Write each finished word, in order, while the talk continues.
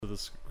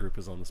this group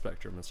is on the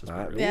spectrum. It's just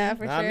Yeah,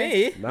 for Not sure.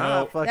 me.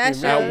 Nah, fucking That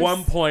me. shows.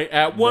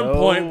 At one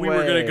point, we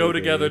were gonna go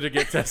together to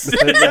get tested.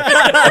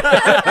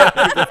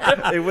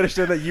 It would have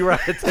shown that you were at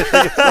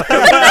the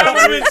I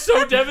would have been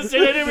so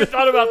devastated. I didn't even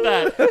thought about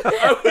that.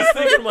 I was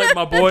thinking, like,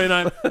 my boy and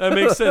I, that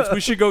makes sense. We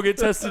should go get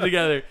tested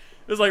together. It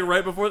was like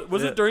right before,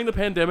 was it during the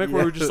pandemic where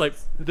we were just like,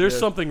 there's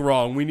something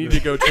wrong. We need to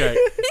go check.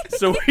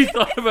 So we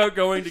thought about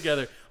going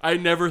together. I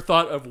never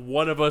thought of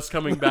one of us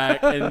coming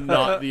back and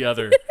not the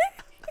other.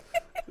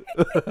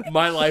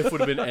 My life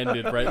would have been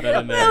ended right then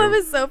and there. That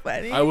was so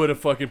funny. I would have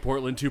fucking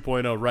Portland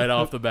 2.0 right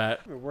off the bat.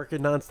 We're working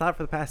nonstop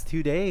for the past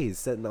 2 days,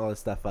 setting all this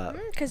stuff up.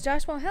 Because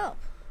Josh won't help.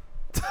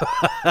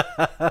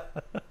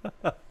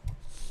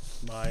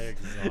 My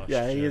exhaustion.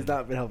 Yeah, he has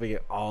not been helping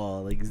at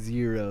all. Like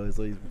 0 is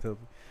what he's been telling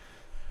me.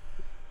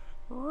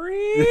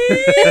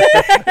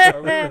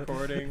 Are we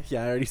recording?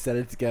 Yeah, I already set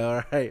it to go.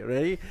 All right,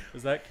 ready?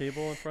 Is that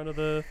cable in front of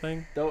the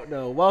thing? Don't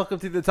know. Welcome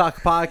to the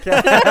Talk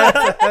Podcast.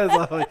 As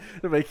always,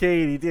 by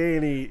Katie,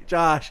 Danny,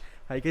 Josh.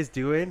 How you guys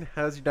doing?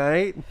 How's your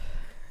night?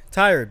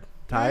 Tired.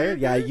 Tired?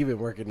 Yeah, you've been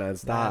working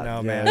nonstop. I know,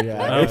 Yeah, man. Yeah.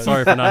 I'm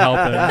sorry for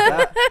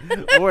not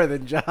helping. More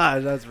than Josh,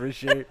 that's for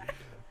sure.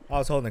 I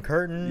was holding the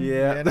curtain.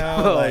 Yeah. You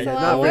know, like, That's a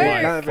lot not of very,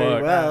 work. not very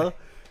Fuck. well.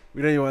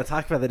 We don't even want to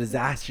talk about the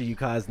disaster you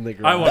caused in the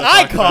garage. I want to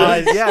I talk about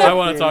it. caused- Yeah, I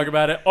want to talk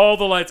about it. All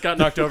the lights got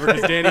knocked over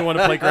because Danny wanted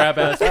to play grab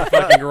ass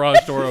fucking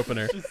garage door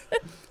opener.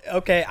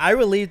 okay, I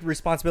relieved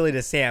responsibility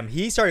to Sam.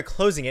 He started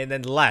closing it and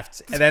then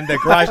left, and then the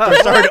garage door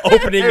started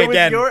opening It was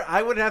again.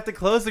 I wouldn't have to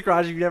close the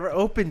garage if you never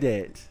opened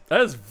it.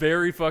 That is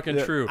very fucking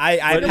Yeah. true. I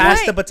But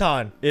passed the Right.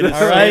 baton. it is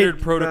All right.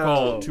 standard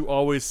protocol No. to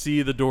always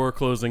see the door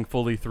closing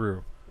fully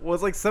through. Well,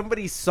 it's like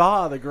somebody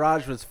saw the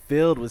garage was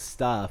filled with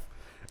stuff,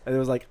 and it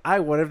was like, I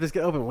wonder if this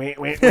can open. Wait.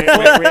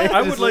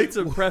 I would like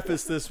to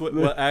preface this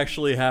what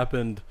actually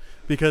happened,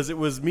 because it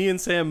was me and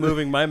Sam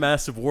moving my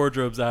massive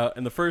wardrobes out,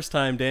 and the first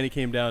time Danny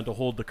came down to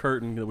hold the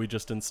curtain that we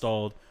just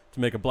installed to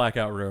make a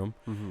blackout room,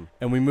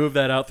 and we moved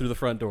that out through the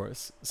front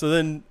doors. So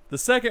then the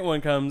second one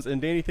comes,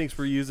 and Danny thinks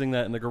we're using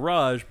that in the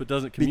garage, but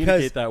doesn't communicate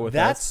Because that with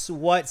that's us.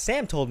 what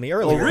Sam told me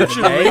earlier.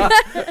 Originally, No.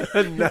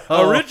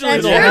 originally,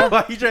 That's the true. whole-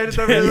 Why you trying to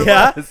throw me under the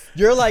Yeah, bus?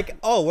 you're like,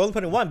 oh, we're only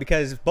putting one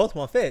because both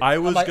won't fit. I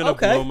I'm was like, gonna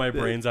okay. blow my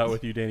brains out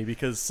with you, Danny,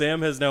 because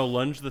Sam has now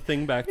lunged the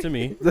thing back to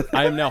me.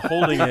 I am now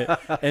holding it,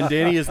 and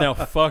Danny is now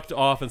fucked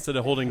off instead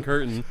of holding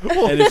curtain.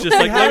 And it's just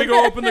like, let me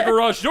go open the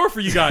garage door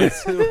for you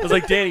guys. I was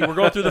like, Danny, we're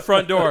going through the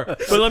front door,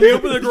 but let me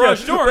open the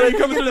garage door. Are you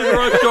coming through the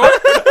garage door?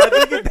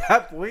 I think at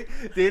that point,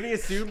 Danny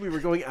assumed we were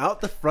going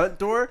out the front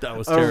door, That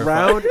was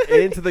around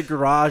into the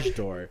garage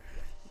door.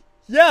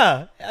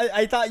 Yeah,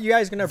 I thought you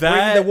guys were gonna bring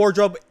That- the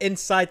wardrobe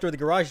inside through the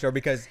garage door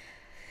because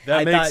That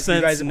I makes thought you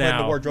sense guys would put the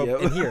now. wardrobe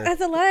Yep. in here.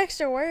 That's a lot of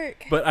extra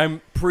work. But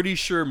I'm pretty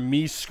sure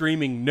me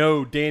screaming,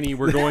 no, Danny,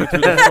 we're going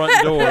through the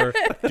front door.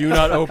 Do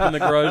not open the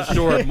garage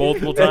door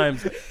multiple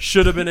times.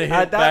 Should have been a hit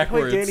At that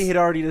backwards. point, Danny had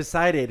already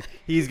decided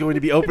he's going to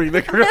be opening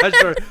the garage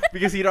door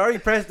because he'd already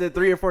pressed it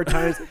 3 or 4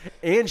 times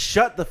and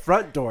shut the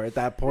front door at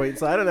that point.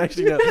 So I don't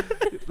actually know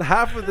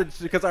half of the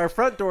because our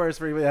front doors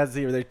for anybody that hasn't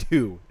seen it, they're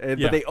 2, Yeah.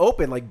 but they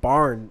open like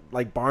barn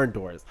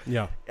doors.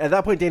 Yeah. At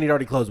that point, Danny had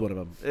already closed one of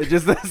them. It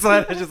just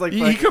just like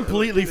He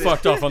completely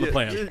fucked off on the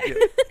plan.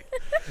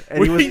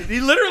 And he was, He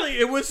literally,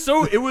 it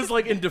was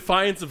like in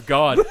defiance of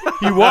God.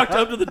 He walked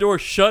up to the door,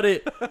 shut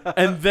it,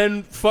 and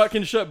then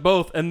fucking shut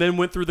both, and then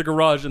went through the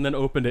garage and then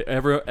opened it.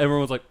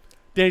 Everyone was like,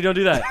 Danny, don't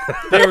do that.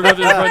 Danny, we're going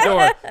through the front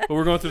door, but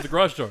we're going through the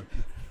garage door.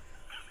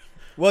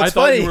 Well, I it's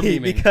thought you were funny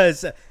memeing.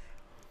 because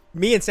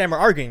me and Sam are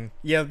arguing,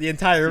 the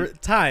entire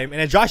time, and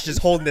then Josh is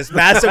holding this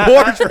massive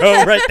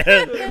wardrobe right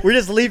there. We're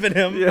just leaving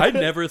him. I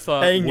never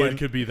thought Hanging. wood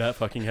could be that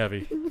fucking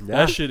heavy. Yeah.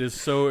 That shit is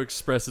so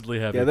expressively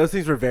heavy. yeah, those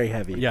things were very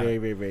heavy. Yeah. Very,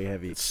 very, very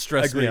heavy. It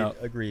stressed me Agreed. out.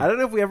 Agreed. I don't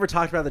know if we ever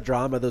talked about the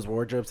drama those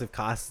wardrobes have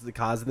caused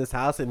in this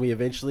house, and we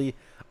eventually,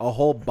 a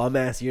whole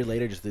bum-ass year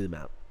later, just threw them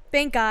out.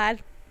 Thank God.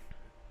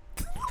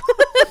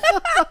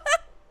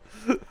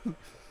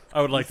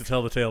 I would like to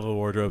tell the tale of the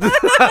wardrobe.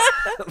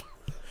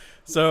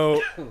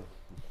 So,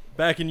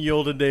 back in the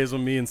olden days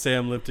when me and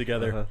Sam lived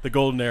together, the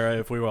golden era,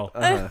 if we will,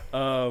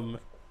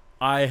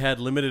 I had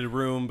limited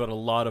room but a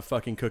lot of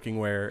fucking cooking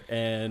ware,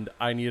 and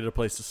I needed a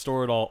place to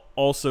store it all.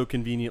 Also,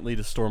 conveniently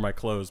to store my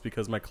clothes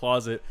because my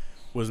closet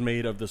was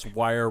made of this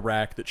wire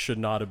rack that should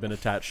not have been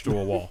attached to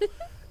a wall.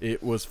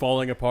 It was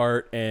falling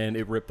apart and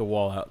it ripped the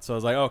wall out. So I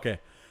was like, okay.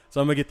 So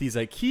I'm going to get these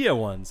IKEA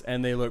ones,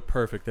 and they look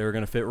perfect. They were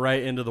going to fit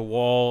right into the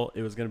wall.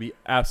 It was going to be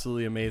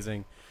absolutely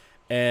amazing.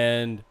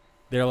 And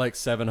they're like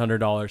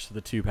 $700 for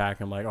the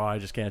 2-pack. I'm like, oh, I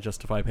just can't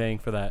justify paying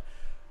for that.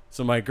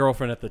 So my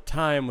girlfriend at the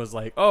time was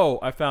like, oh,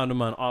 I found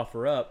them on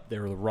OfferUp. They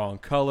were the wrong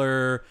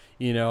color.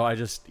 You know,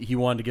 he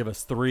wanted to give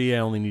us 3. I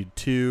only need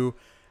 2.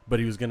 But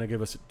he was going to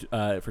give us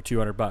for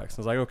 $200. I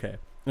was like, okay. And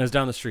it was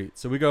down the street.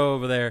 So we go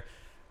over there.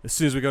 As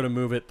soon as we go to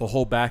move it, the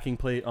whole backing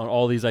plate on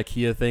all these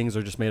IKEA things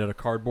are just made out of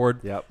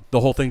cardboard. Yep.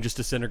 The whole thing just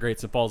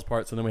disintegrates and falls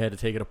apart. So then we had to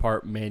take it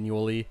apart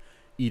manually,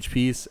 each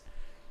piece.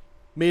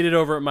 Made it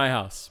over at my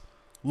house.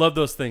 Love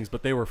those things,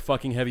 but they were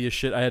fucking heavy as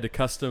shit. I had to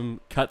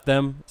custom cut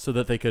them so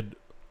that they could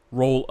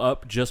roll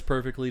up just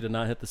perfectly to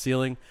not hit the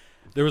ceiling.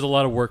 There was a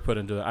lot of work put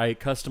into it. I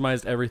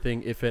customized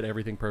everything. It fit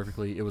everything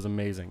perfectly. It was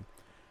amazing.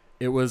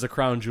 It was a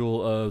crown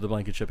jewel of the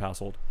Blankenship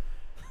household.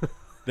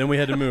 Then we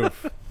had to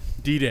move.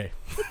 D-Day.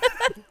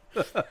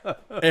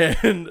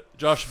 And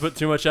Josh put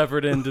too much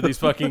effort into these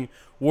fucking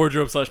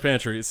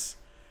wardrobe/pantries.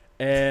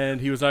 And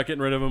he was not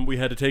getting rid of them. We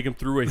had to take him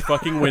through a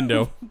fucking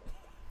window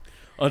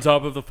on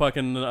top of the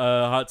fucking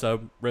hot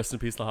tub. Rest in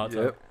peace, the hot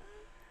tub.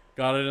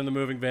 Got it in the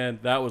moving van.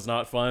 That was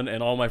not fun.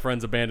 And all my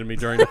friends abandoned me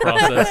during the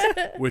process,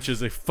 which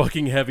is a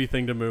fucking heavy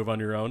thing to move on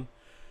your own.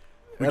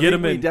 We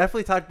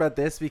definitely talked about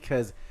this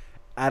because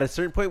at a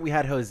certain point we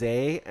had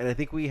Jose, and I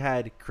think we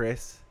had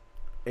Chris,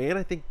 and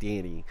I think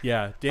Danny.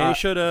 Yeah, Danny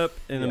showed up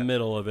in the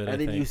middle of it, and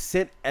then you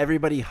sent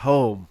everybody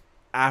home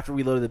after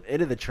we loaded them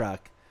into the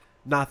truck,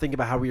 not thinking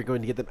about how we were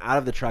going to get them out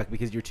of the truck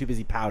because you're too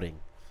busy pouting.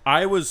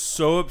 I was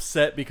so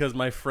upset because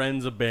my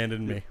friends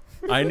abandoned me.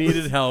 I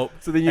needed help,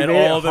 so then you and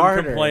made all it of them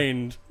harder.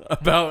 complained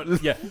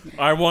about. Yeah,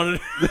 I wanted.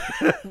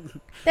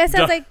 That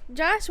sounds like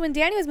Josh when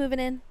Danny was moving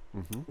in.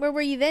 Mm-hmm. Where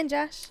were you then,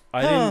 Josh?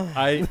 I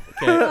didn't.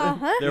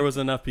 Okay. There was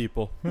enough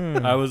people.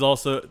 I was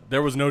also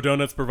there was no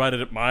donuts provided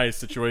at my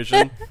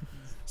situation,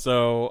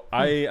 so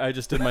I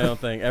just did my own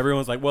thing.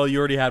 Everyone's like, "Well, you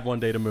already had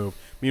one day to move."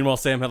 Meanwhile,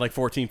 Sam had like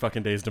 14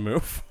 fucking days to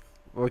move.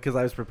 Well, because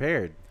I was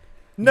prepared.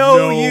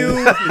 No, you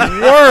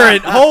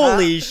weren't.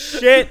 Holy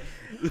shit.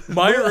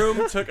 My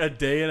room took a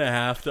day and a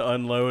half to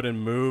unload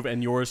and move,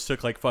 and yours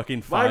took like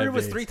fucking 5 days. My room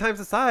was 3 times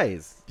the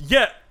size.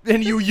 Yeah,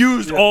 and you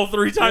used all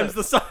 3 times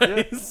the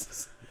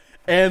size.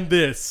 And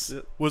this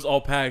was all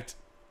packed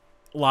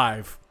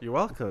live. You're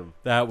welcome.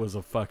 That was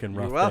a fucking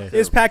rough welcome. day. It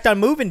was packed on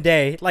moving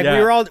day. Like Yeah.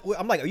 we were all.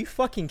 I'm like, are you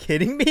fucking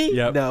kidding me?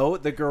 Yep. No,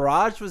 the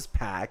garage was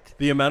packed.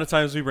 The amount of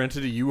times we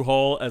rented a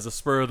U-Haul as a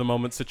spur of the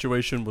moment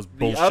situation was The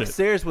bullshit.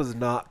 upstairs was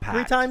not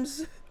packed. 3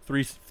 times.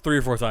 Three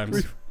or four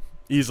times,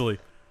 easily.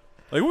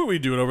 Like, what were we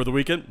doing over the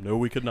weekend? No,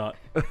 we could not.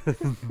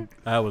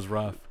 That was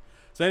rough.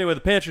 So anyway,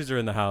 the pantries are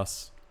in the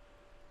house.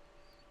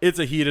 It's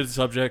a heated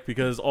subject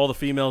because all the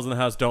females in the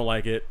house don't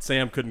like it.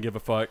 Sam couldn't give a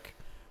fuck.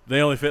 They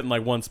only fit in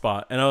like one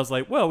spot. And I was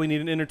like, well, we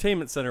need an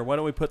entertainment center. Why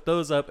don't we put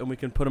those up and we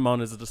can put them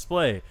on as a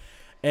display?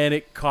 And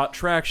it caught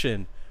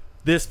traction.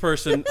 This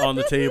person on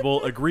the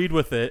table agreed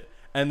with it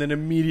and then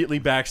immediately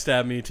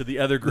backstabbed me to the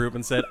other group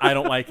and said, I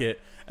don't like it.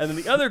 And then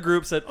the other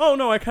group said, oh,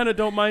 no, I kind of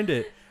don't mind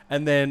it.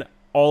 And then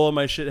all of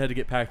my shit had to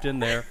get packed in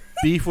there.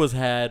 Beef was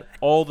had.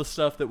 All the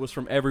stuff that was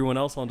from everyone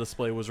else on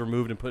display was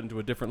removed and put into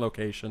a different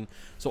location.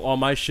 So all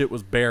my shit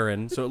was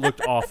barren. So it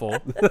looked awful.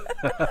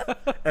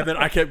 And then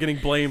I kept getting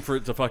blamed for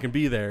it to fucking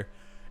be there.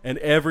 And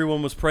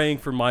everyone was praying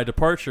for my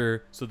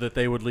departure so that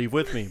they would leave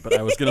with me. But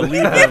I was going to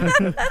leave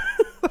them.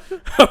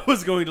 I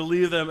was going to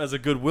leave them as a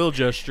goodwill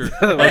gesture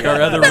like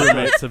our other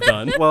roommates have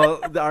done. Well,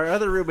 our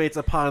other roommates,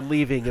 upon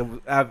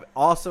leaving, have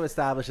also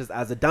established this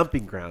as a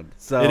dumping ground.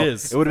 So It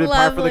is. It would have been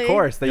par for the Lovely.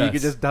 course that you Yes.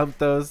 could just dump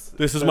those.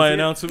 This is those my here.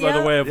 announcement, by the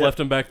Yep. way. I've Yep. left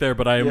them back there,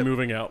 but I am Yep.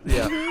 moving out.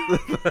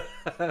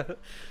 Yeah.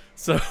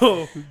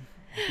 So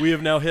we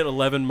have now hit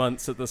 11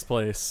 months at this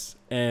place,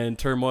 and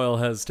turmoil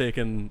has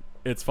taken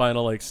its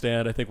final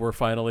stand. I think we're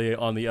finally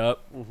on the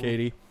up,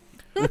 Katie.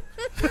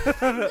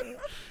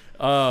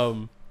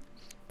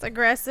 It's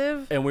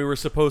aggressive. And we were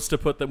supposed to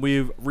put them.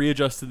 We've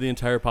readjusted the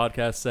entire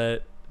podcast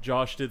set.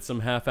 Josh did some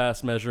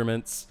half-ass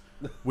measurements.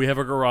 We have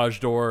a garage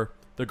door.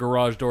 The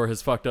garage door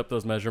has fucked up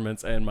those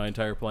measurements and my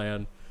entire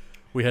plan.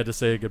 We had to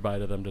say goodbye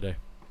to them today,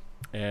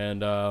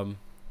 and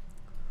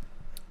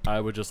I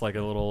would just like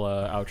a little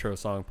outro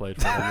song played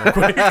for them real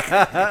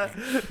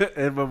quick.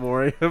 In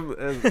memoriam.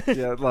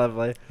 Yeah,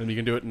 lovely. And you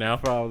can do it now.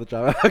 Problem the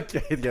job.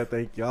 Okay, yeah,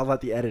 thank you. I'll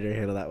let the editor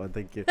handle that one.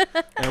 Thank you.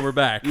 And we're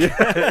back.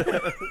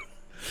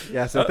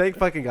 Yeah, so thank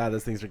fucking God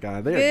those things are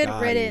gone. They are Good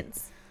gone.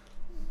 riddance.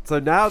 So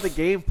now the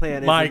game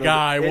plan is My in the-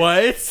 guy,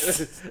 what?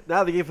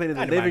 Now the game plan in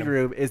the I don't mind living him.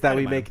 room is that I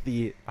we don't mind make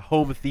the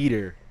home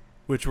theater.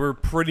 Which we're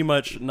pretty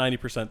much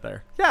 90%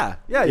 there. Yeah.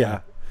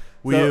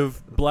 We So-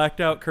 have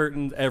blacked out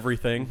curtains,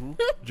 everything.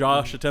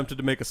 Josh attempted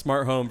to make a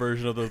smart home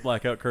version of those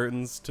blackout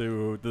curtains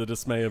to the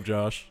dismay of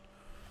Josh.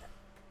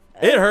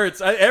 It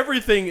hurts.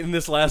 Everything in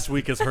this last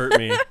week has hurt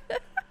me.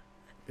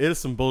 It is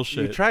some You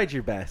bullshit. tried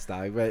your best,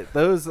 dog, but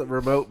those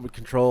remote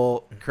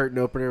control curtain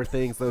opener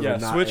things, those Yeah, are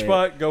not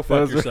Switchbot, go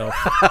fuck Those- yourself.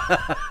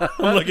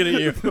 I'm looking at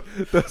you.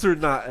 it. Those are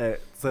not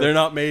it. So They're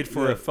not made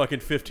for Yeah. a fucking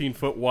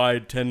 15-foot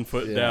wide,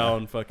 10-foot Yeah.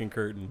 down fucking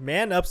curtain.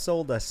 Man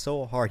upsold us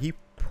so hard. He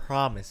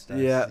promised us.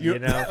 Yeah. You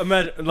know.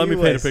 Imagine. Let He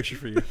me paint a was- picture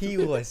for you. He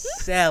was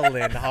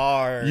selling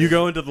hard. You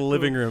go into the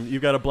living room.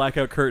 You've got a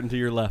blackout curtain to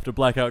your left, a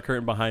blackout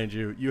curtain behind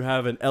you. You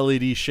have an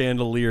LED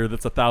chandelier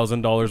that's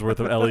 $1,000 worth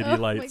of LED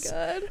Oh lights, my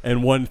god.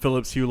 and one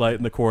Philips Hue light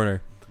in the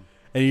corner.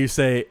 And you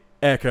say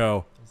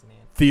Echo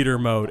theater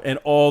mode, and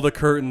all the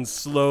curtains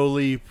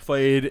slowly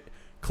fade,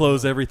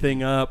 close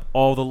everything up.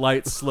 All the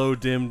lights slow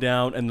dim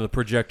down, and the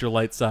projector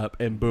lights up,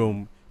 and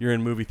boom, you're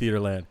in movie theater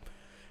land.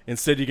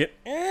 Instead, you get.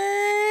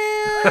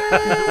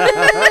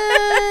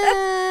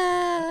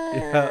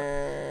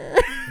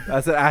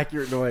 That's an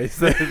accurate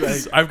noise.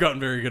 I've gotten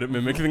very good at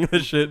mimicking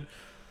this shit.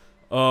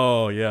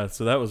 Oh yeah,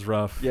 so that was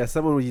rough. Yeah,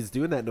 someone was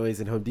doing that noise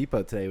in Home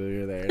Depot today when we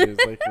were there. And it was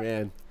like,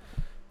 man,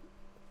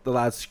 the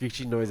loud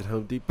screeching noise at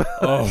Home Depot.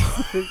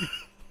 Oh.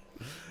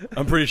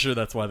 I'm pretty sure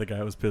that's why the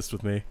guy was pissed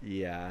with me.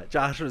 Yeah,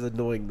 Josh was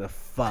annoying the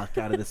fuck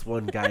out of this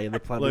one guy in the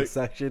plumbing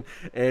section,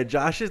 and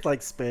Josh has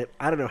like spent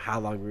I don't know how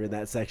long we were in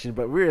that section,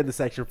 but we were in the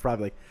section for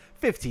probably like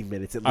 15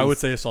 minutes at least. I would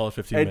say a solid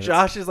 15 and minutes. And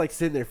Josh is like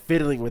sitting there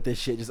fiddling with this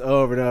shit just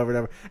over and over and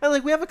over. And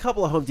like we have a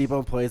couple of Home Depot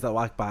employees that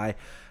walk by.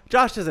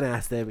 Josh doesn't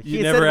ask them.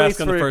 You never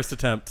ask on the first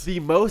attempt. The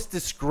most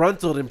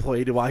disgruntled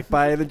employee to walk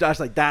by, and then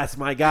Josh like, that's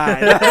my guy.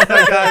 That's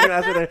my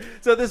guy.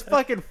 So this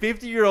fucking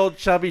 50-year-old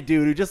chubby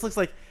dude who just looks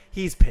like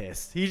he's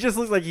pissed. He just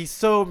looks like he's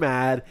so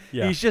mad.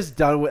 Yeah. He's just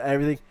done with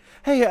everything.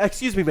 Hey,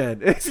 excuse me,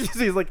 man. Excuse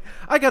me. He's like,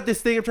 I got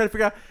this thing I'm trying to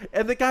figure out.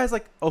 And the guy's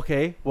like,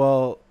 okay,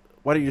 well,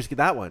 why don't you just get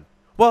that one?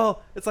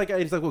 Well, it's like,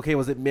 he's like, okay,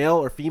 was it male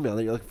or female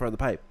that you're looking for on the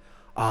pipe?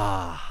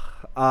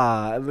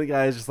 And the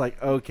guy's just like,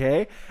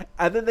 okay.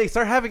 And then they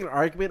start having an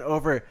argument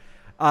over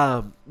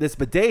this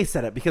bidet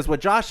setup because we're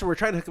trying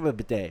to hook up a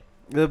bidet.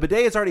 The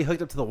bidet is already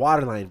hooked up to the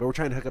water line, but we're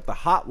trying to hook up the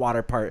hot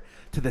water part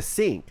to the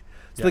sink.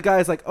 So the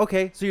guy's like,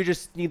 okay, so you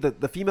just need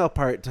the female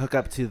part to hook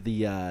up to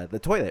the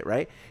toilet,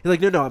 right? He's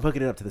like, no, I'm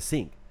hooking it up to the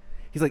sink.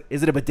 He's like,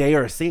 is it a bidet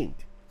or a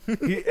sink?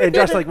 And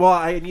Josh's like, well,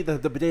 I need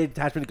the bidet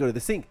attachment to go to the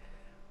sink.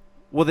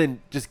 Well,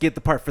 then just get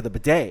the part for the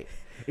bidet.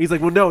 He's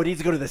like, well, no, it needs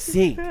to go to the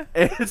sink. And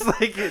it's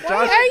like, Josh,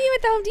 why are you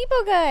with the Home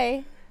Depot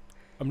guy?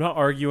 I'm not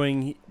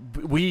arguing.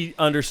 We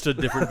understood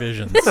different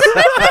visions. The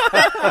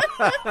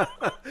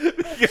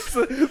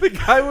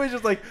guy was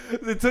just like,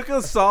 it took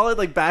a solid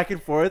like back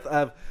and forth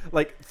of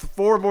like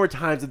 4 more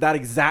times of that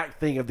exact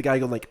thing of the guy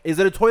going like, is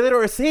it a toilet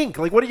or a sink?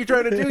 Like, what are you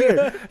trying to do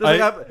here?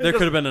 There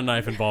could have been a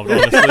knife involved,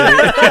 honestly.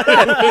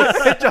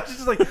 And Josh is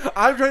just like,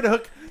 I'm trying to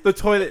hook the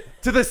toilet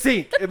to the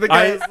sink. And the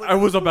guy I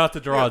was about to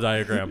draw a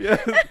diagram. Yeah.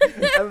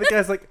 And the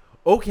guy's like,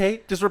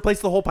 okay, just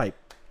replace the whole pipe.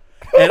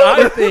 And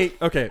I think,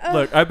 okay,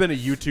 look, I've been a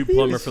YouTube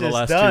plumber for the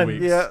last 2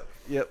 weeks. Yeah,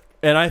 yep.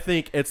 And I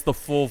think it's the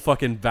full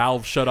fucking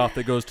valve shutoff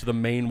that goes to the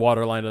main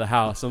water line of the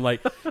house. I'm like,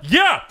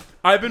 yeah,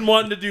 I've been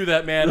wanting to do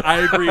that, man. I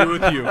agree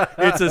with you.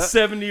 It's a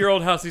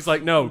 70-year-old house. He's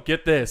like, no,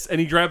 get this. And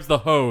he grabs the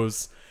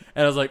hose.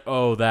 And I was like,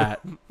 oh,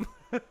 that.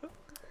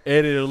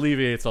 And it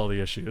alleviates all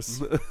the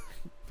issues.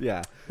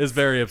 Yeah. It's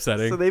very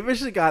upsetting. So they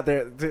eventually got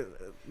their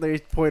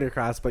point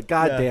across, but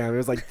goddamn, it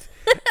was like...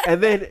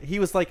 And then he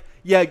was like,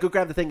 yeah, go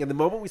grab the thing. And the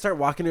moment we start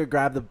walking to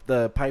grab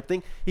the pipe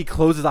thing, he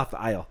closes off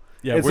the aisle.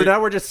 Yeah, and so now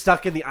we're just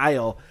stuck in the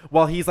aisle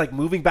while he's like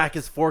moving back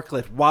his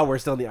forklift while we're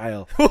still in the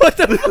aisle. What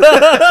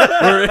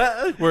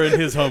the we're in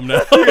his home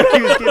now.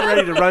 He was getting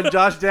ready to run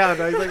Josh down.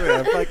 Now he's like,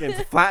 I'm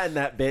fucking flatten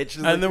that bitch.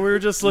 And then we were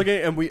just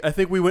looking, and I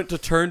think we went to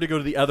turn to go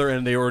to the other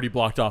end. They already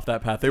blocked off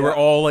that path. They were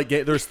all like,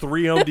 there's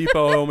 3 Home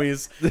Depot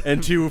homies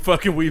and 2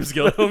 fucking Weaves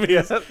Guild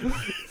homies.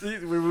 Yeah.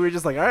 We were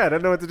just like, all right, I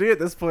don't know what to do at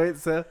this point.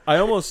 So I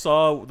almost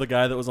saw the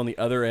guy that was on the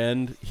other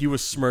end. He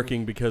was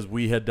smirking because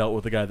we had dealt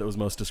with the guy that was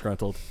most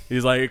disgruntled.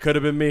 He's like, it could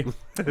have been me.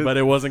 But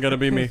it wasn't going to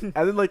be me. And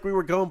then like we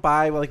were going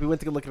by, like we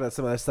went to go look at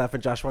some other stuff,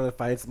 and Josh wanted to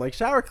find some like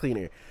shower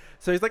cleaner.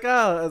 So he's like,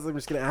 oh, I'm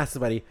just going to ask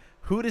somebody.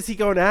 Who does he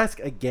go and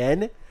ask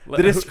again?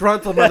 The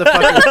disgruntled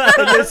motherfucker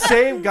in the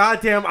same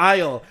goddamn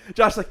aisle.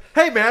 Josh's like,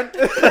 hey man,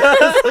 like,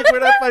 where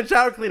did I find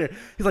shower cleaner?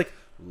 He's like,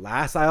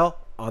 last aisle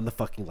on the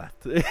fucking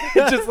left.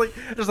 just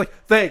like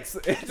thanks.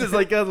 It's just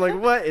like, I was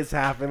like, what is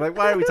happening? Like,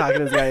 why are we talking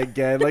to this guy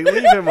again? Like,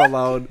 leave him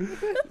alone.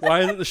 Why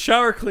isn't the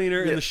shower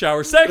cleaner in the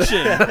shower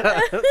section?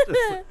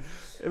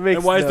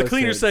 And why is the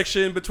cleaner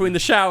section between the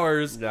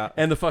showers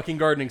and the fucking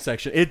gardening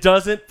section? It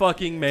doesn't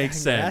fucking make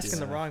sense. You're asking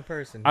the wrong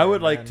person. I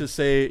would like to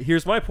say,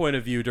 here's my point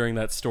of view during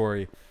that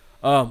story.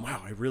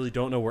 Wow, I really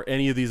don't know where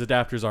any of these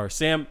adapters are.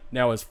 Sam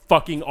now is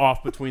fucking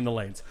off between the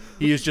lanes.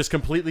 He has just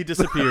completely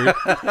disappeared.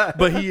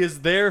 But he is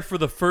there for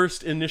the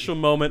first initial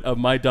moment of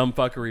my dumb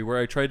fuckery where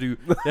I tried to...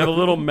 They have a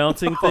little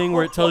mounting thing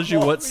where it tells you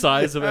what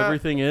size of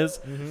everything is.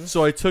 Mm-hmm.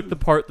 So I took the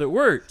part that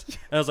worked. And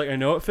I was like, I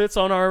know it fits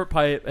on our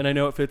pipe, and I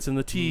know it fits in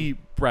the T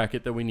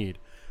bracket that we need.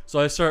 So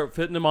I start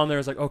fitting them on there. I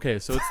was like, okay,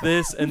 so it's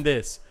this and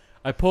this.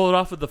 I pull it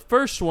off of the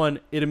first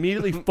one. It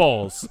immediately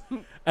falls.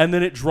 And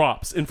then it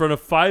drops in front of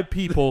 5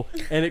 people,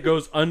 and it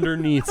goes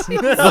underneath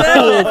the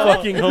whole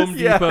fucking Home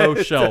Depot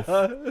shelf.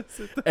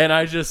 And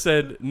I just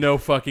said, no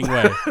fucking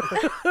way.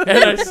 And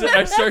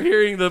I start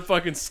hearing the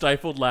fucking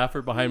stifled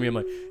laughter behind me. I'm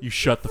like, you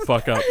shut the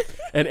fuck up.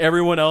 And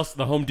everyone else,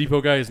 the Home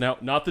Depot guy is now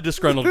not the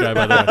disgruntled guy,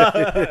 by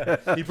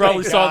the way. He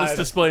probably saw this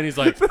display, and he's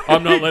like,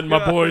 I'm not letting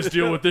my boys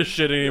deal with this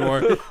shit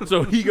anymore.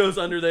 So he goes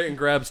under there and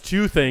grabs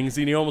 2 things,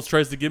 and he almost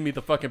tries to give me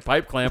the fucking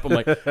pipe clamp. I'm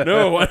like,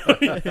 no. I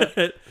don't need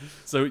it.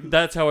 So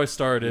that's how I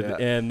started.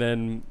 And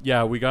then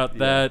we got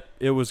that.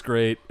 It was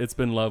great. It's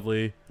been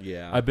lovely.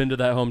 I've been to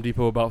that Home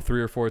Depot about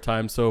 3 or 4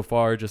 times so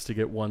far just to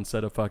get one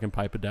set of fucking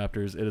pipe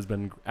adapters. It has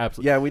been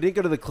absolutely... we didn't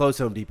go to the close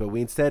Home Depot. We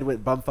instead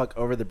went bumfuck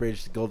over the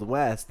bridge to Golden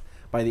West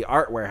by the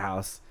art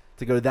warehouse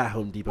to go to that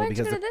Home Depot. Why didn't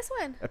you go to this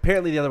one?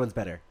 Apparently the other one's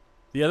better.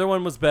 The other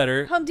one was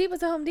better. Home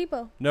Depot's a Home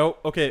Depot. No,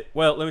 okay.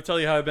 Well, let me tell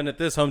you how I've been at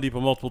this Home Depot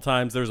multiple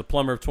times. There's a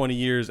plumber of 20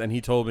 years, and he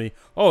told me,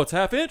 oh, it's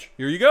 1/2 inch.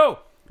 Here you go.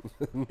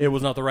 It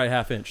was not the right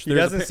half inch. He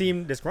doesn't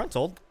seem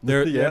disgruntled.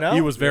 There, You know?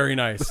 He was very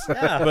nice.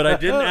 Yeah. But I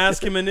didn't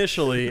ask him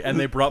initially, and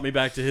they brought me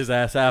back to his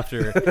ass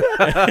after.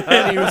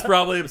 And he was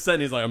probably upset.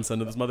 And he's like, I'm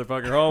sending this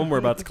motherfucker home. We're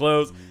about to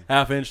close.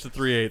 Half inch to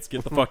 3/8.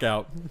 Get the fuck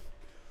out.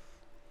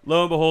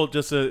 Lo and behold,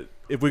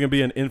 if we can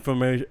be an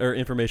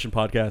information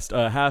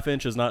podcast, half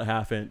inch is not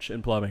half inch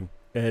in plumbing.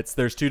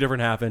 There's 2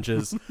 different half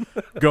inches.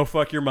 Go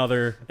fuck your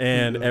mother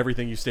and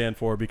everything you stand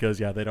for, because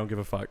they don't give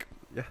a fuck.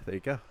 Yeah, there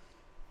you go.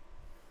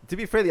 To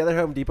be fair, the other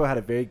Home Depot had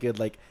a very good,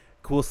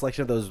 cool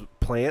selection of those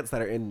plants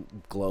that are in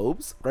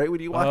globes, right? When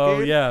you walk in. Oh,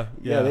 yeah.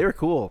 They were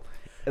cool.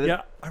 And then,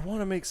 I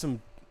want to make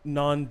some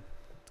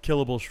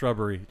non-killable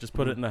shrubbery. Just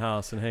put it in the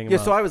house and hang them yeah,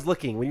 out. so I was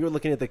looking. When you were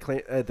looking at the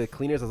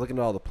cleaners, I was looking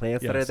at all the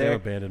plants that are Sam there.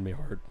 abandoned me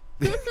hard.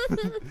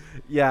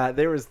 Yeah,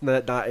 there was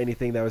not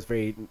anything that was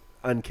very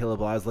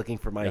unkillable. I was looking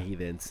for my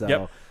heathen.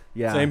 So,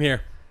 yeah. Same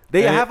here.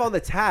 They have on the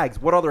tags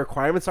what all the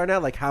requirements are now,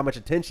 like how much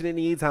attention it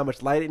needs, how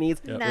much light it needs.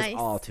 Yep. Nice. It's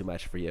all too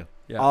much for you.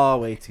 Yeah. All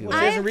way too Well,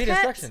 much. he I doesn't read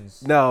kept-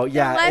 instructions. No, Their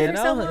yeah. lives And,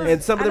 are so hard.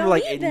 and some of I them were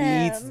don't like, need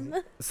it needs.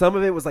 them. Some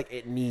of it was like,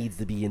 it needs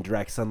to be in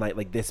direct sunlight,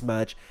 like this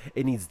much.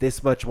 It needs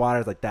this much water.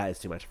 It's like, that is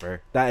too much for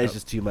her. That is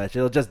just too much.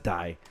 It'll just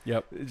die.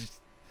 Yep.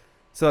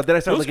 So then I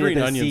started Those looking green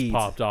at the onions seeds.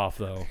 popped off,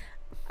 though.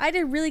 I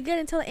did really good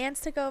until the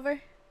ants took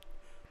over.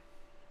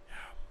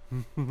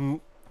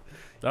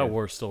 That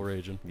war's still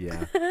raging.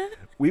 Yeah.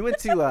 We went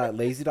to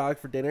Lazy Dog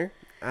for dinner.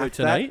 Wait,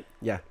 After that- tonight?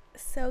 Yeah.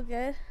 So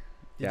good. Did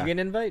Yeah. you get an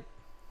invite?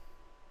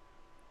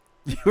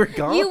 You were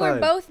gone. You were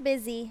both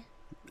busy.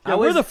 Yeah,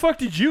 where the fuck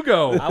did you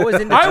go? I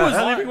was in the I was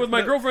leaving with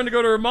my girlfriend to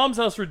go to her mom's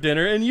house for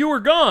dinner, and you were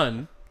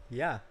gone.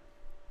 Yeah.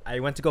 I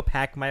went to go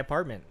pack my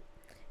apartment.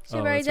 Should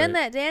have Oh, already that's done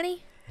that,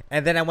 Danny.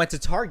 And then I went to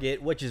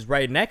Target, which is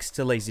right next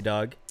to Lazy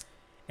Dog,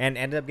 and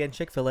ended up getting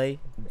Chick-fil-A.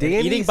 and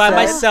Danny eating by said-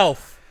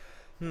 myself.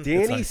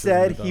 Danny nice,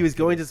 said isn't it, he though? was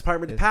going to his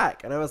apartment to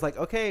pack, and I was like,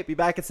 okay, be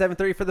back at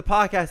 7:30 for the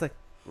podcast. Like,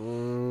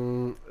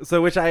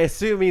 so which I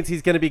assume means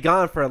he's going to be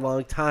gone for a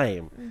long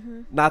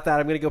time. Not that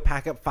I'm going to go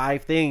pack up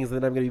 5 things and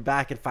then I'm going to be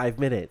back in 5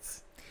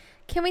 minutes.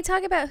 Can we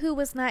talk about who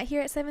was not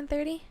here at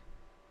 7:30?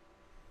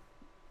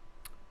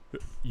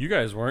 You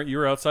guys weren't. You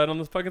were outside on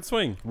the fucking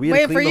swing. We had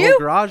Wait, cleaned for the you? whole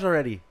garage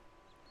already.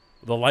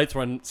 The lights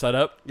weren't set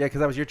up, Yeah,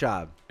 because that was your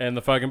job. and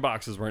the fucking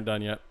boxes weren't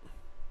done yet.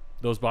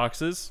 Those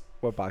boxes?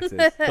 What boxes?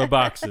 The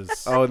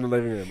boxes. Oh, in the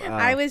living room. Oh.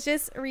 I was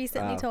just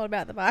recently Oh. told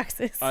about the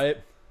boxes.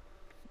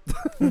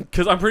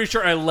 Because I'm pretty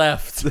sure I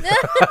left the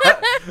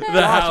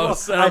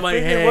house, and I'm like,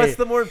 figured, hey. what's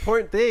the more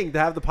important thing? To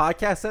have the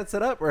podcast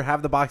set up or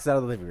have the boxes out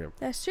of the living room?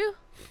 That's true.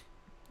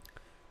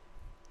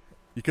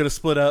 You could have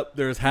split up.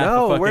 There's half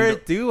No, a fucking... we're a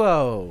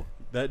duo.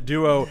 that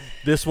duo,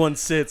 this one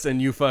sits,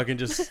 and you fucking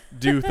just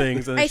do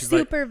things, and then I she's like...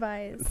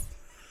 supervise.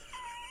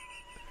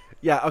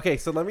 Yeah, okay,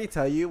 so let me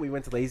tell you, we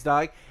went to Lazy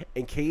Dog,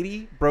 and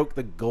Katie broke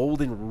the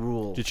golden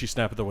rule. Did she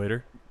snap at the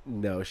waiter?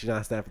 No, she's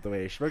not snapping the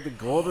way. She broke the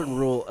golden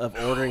rule of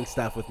ordering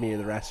stuff with me in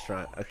the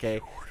restaurant, okay?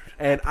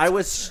 And I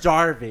was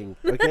starving,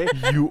 okay?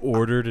 You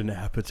ordered an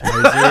appetizer?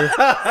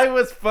 I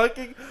was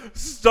fucking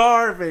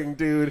starving,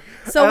 dude.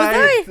 So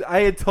And was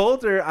I had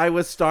told her I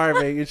was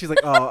starving, and she's like,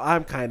 "Oh,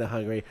 I'm kind of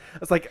hungry." I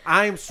was like,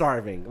 "I'm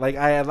starving." Like,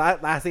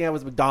 last thing I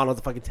was at McDonald's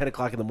at fucking 10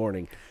 o'clock in the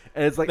morning,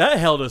 and it's like That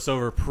held us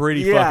over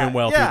pretty fucking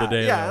well through the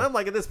day. Yeah, though. and I'm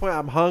like, at this point,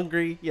 I'm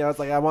hungry. You know, it's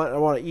like I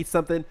want to eat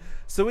something.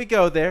 So we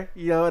go there,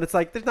 you know, and it's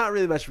like there's not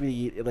really much for me to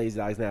eat at Lazy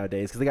Dogs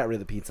nowadays because they got rid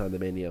of the pizza on the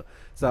menu.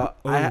 So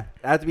I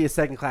have to be a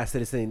second class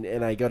citizen,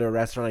 and I go to a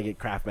restaurant, I get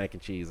Kraft mac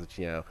and cheese, which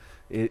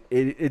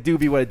it do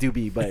be what it do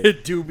be, but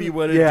It do be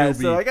what it yeah. do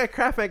be. So I got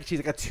Kraft mac and cheese.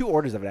 I got 2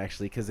 orders of it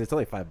actually because it's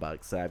only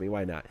 $5. So I mean,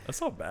 why not? That's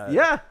not bad.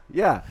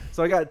 Yeah.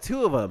 So I got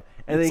 2 of them,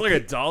 and It's then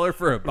like $1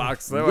 for a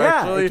box, though, yeah.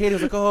 actually. And Katie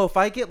was like, "Oh, if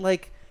I get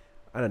like."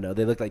 I don't know.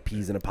 They look like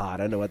peas in a pod.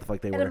 I don't know what the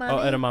fuck they were. Edamame. Oh,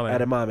 edamame.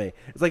 Edamame.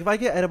 It's like if I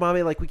get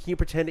edamame, like, can you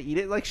pretend to eat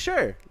it? Like,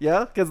 sure,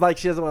 yeah, because like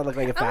she doesn't want to look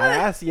like a fat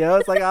ass, you know.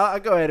 It's like I'll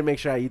go ahead and make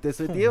sure I eat this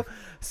with you.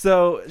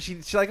 So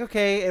she's like,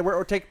 okay, and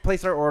we're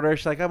place our order.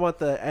 She's like, I want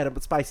the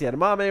spicy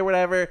edamame or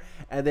whatever,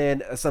 and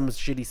then some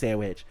shitty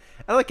sandwich.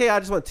 And I'm like, okay, I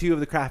just want 2 of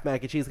the Kraft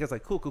mac and cheese. It's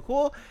like,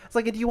 cool. It's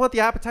like, do you want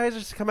the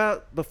appetizers to come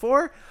out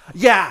before?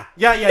 Yeah.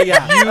 You had the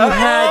option?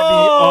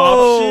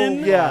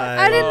 Yeah.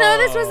 I didn't know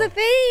this was a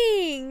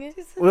thing.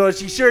 Well,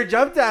 she sure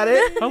jumped at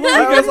it. How long you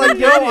I guys was like,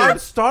 been yo, dating? I'm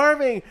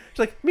starving. She's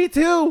like, me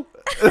too.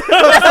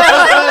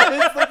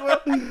 It's like,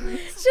 well, Should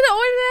have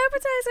ordered an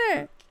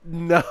appetizer.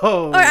 no.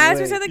 Or ask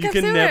for way. something You come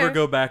can sooner. never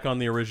go back on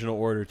the original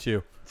order,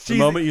 too. The She's-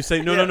 moment you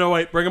say, no, yeah.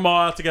 wait, bring them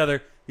all out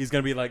together, he's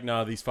going to be like,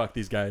 nah, fuck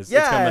these guys. Yeah,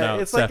 it's coming out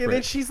like, separate. and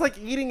then she's like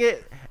eating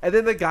it, and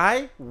then the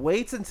guy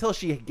waits until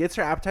she gets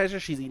her appetizer.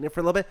 She's eating it for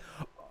a little bit.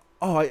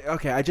 Oh,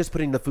 okay. I just put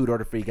in the food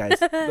order for you guys.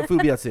 The food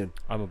will be out soon.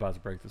 I'm about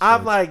to break this. I'm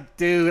news. like,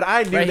 dude,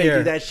 I knew Right they here.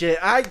 do that shit.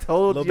 I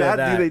told Little you, bit I of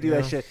knew that, they do you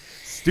that know? shit.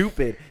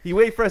 Stupid. He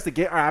waited for us to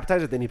get our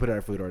appetizer, then he put in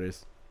our food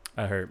orders.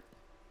 I hurt.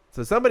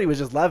 So somebody was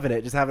just loving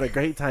it, just having a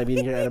great time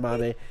eating your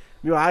edamame.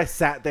 Meanwhile, I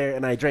sat there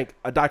and I drank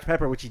a Dr.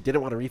 Pepper, which he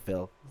didn't want to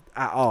refill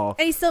at all.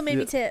 And he still made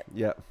me Yeah. tip.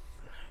 Yeah.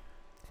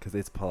 Because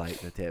it's polite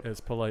to tip. It's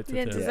polite to You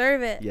didn't tip.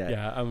 deserve it. Yeah.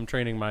 Yeah, I'm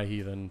training my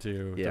heathen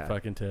to Yeah.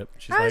 fucking tip.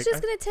 She's I was like,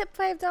 just gonna tip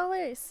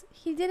 $5.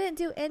 He didn't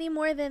do any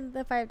more than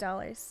the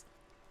 $5.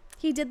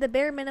 He did the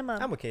bare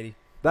minimum. I'm with Katie.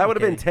 That would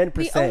have been Okay. 10%.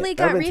 We only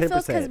got That would've been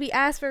refills because 10%. we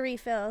asked for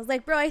refills.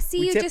 Like, bro, I see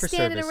We you tip just for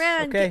standing service,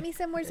 around. okay? Get me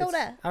some more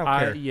soda. I don't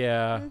care.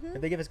 yeah, Mhm.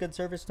 If they give us good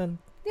service, then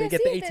Yeah, they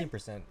get the see,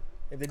 18%.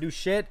 If they do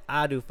shit,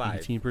 I do 5.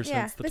 18%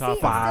 Yeah, is the but top. see, it's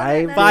still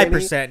Five? not-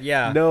 5%,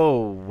 yeah.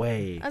 No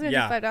way. I'm gonna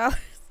Yeah. do $5.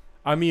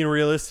 I mean,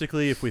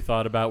 realistically, if we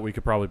thought about it, we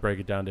could probably break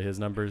it down to his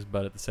numbers,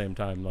 but at the same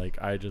time,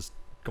 like, I just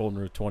golden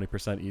rule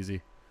 20%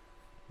 easy.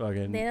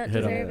 Fucking They don't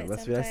hit 'em. deserve it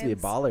Must be nice to be a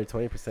sometimes. baller.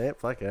 20%.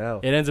 Fuck hell.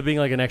 It ends up being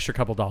like an extra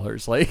couple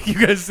dollars. Like,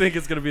 you guys think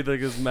it's gonna be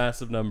like this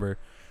massive number.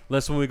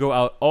 Less when we go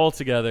out all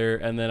together,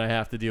 and then I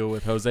have to deal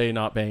with Jose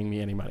not paying me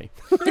any money.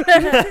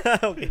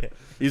 Okay.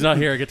 He's not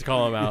here. I get to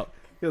call him out.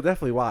 He'll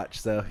definitely watch.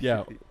 So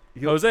Yeah.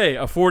 He'll- Jose,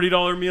 a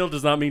 $40 meal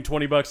does not mean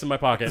 $20 in my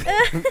pocket.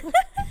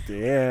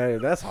 Damn,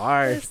 that's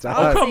hard. It's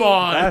Oh, come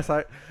on. That's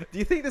hard. Do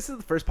you think this is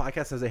the first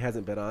podcast Jose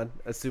hasn't been on?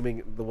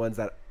 Assuming the ones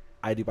that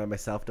I do by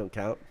myself don't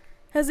count.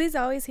 Jose's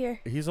always here.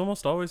 He's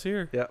almost always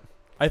here. Yeah.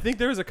 I think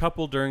there was a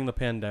couple during the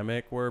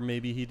pandemic where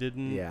maybe he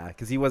didn't. Yeah,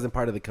 because he wasn't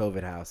part of the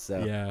COVID house. So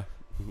Yeah.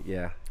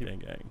 yeah, Gang,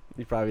 gang.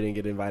 he probably didn't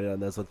get invited on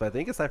those ones. But I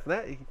think aside from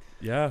that,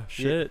 Yeah,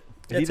 shit.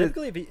 Yeah, he did.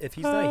 typically, if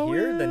he's not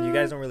here, then you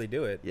guys don't really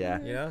do it. Yeah.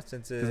 You know,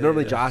 since Because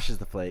normally yeah. Josh is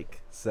the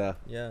flake. So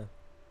Yeah.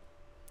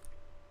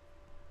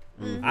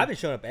 Mhm. I've been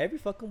showing up every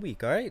fucking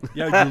week, all right?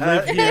 Yeah, you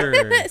live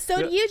here.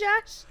 So do you,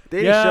 Josh?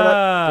 Danny Yeah. showed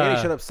up.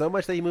 Danny showed up so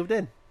much that he moved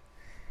in.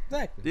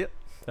 Exactly.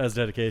 That's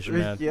dedication,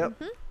 man. Yep.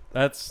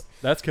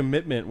 That's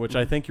commitment, which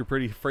I think you're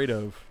pretty afraid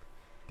of.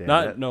 Damn,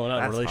 Not that- not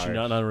that's relation,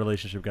 harsh. not a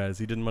relationship, guys.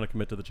 He didn't want to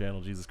commit to the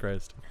channel. Jesus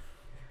Christ.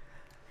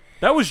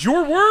 That was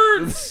your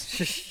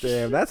words.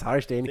 Damn, that's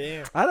harsh, Danny.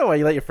 Damn. I don't know why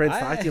you let your friends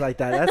talk to you like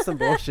that. That's some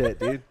bullshit,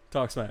 dude.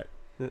 Talk smack.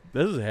 This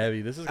is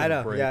heavy. This is I gonna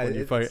know. break Yeah, when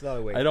you fight. it's a lot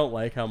of weight. I don't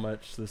like how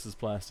much this is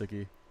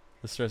plasticky.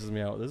 This stresses me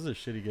out. This is a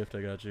shitty gift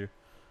I got you.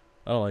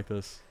 I don't like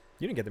this.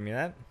 You didn't get me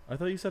that. I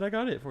thought you said I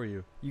got it for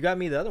you. You got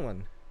me the other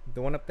one,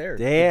 the one up there.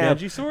 Damn.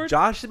 Genji sword?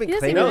 Josh has been He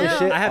doesn't claiming even this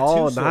know. shit I have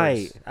all two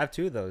night. swords. I have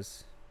two of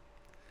those.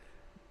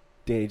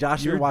 Danny, Josh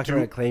has You're been walking do-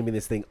 around claiming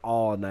this thing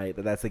all night.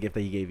 That's the gift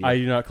that he gave you. I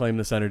do not claim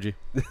this energy.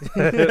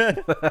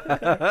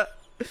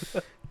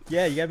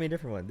 Yeah, you got me a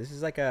different one. This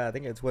is like a, I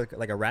think it's what,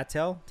 like a rat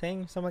tail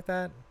tang, something like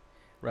that.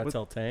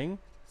 Ratel Tang?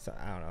 So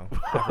I don't know.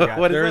 I forgot.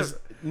 What is There's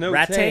that? no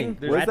Rat Tang. Tang?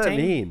 There's What does that Rat-tang?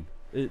 mean?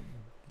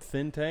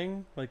 thin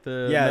Tang? Like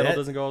the Yeah, metal that-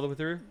 doesn't go all the way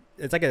through?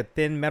 It's like a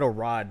thin metal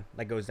rod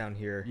that goes down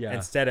here. Yeah.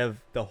 Instead of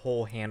the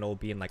whole handle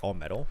being like all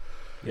metal.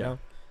 You Yeah. know?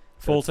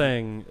 Full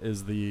Tang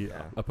is the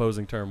Yeah.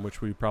 opposing term,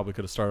 which we probably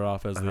could have started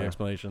off as the Uh-huh.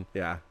 explanation.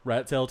 Yeah.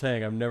 Rat tail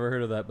Tang. I've never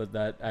heard of that, but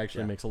that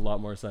actually Yeah. makes a lot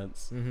more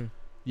sense. Mm-hmm.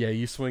 Yeah,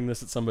 you swing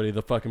this at somebody,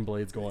 the fucking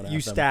blade's going at You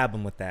them. stab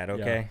them with that,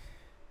 okay?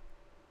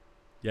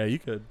 Yeah, you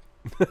could.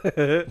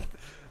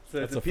 So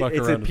That's it's a fuck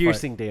it's around a and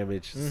piercing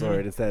damage Mhm.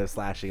 sword instead of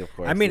slashing, of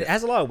course. I mean, yeah. it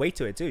has a lot of weight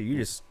to it too. You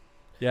just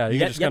Yeah, you, you,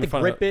 got, can just you have kind to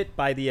of grip it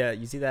by the.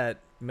 You see that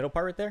middle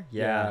part right there?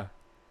 Yeah.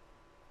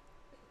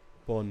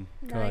 Boom.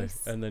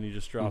 Nice. And then you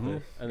just drop Mhm.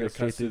 it, and Go it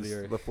straight cuts through through the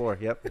earth. the floor.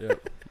 Yep. Yep. And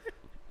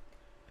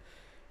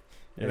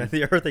Yeah, then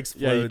the earth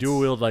explodes. yeah, you dual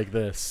wield like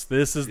this.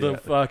 This is the Yeah.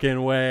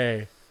 fucking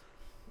way.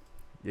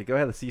 Yeah, go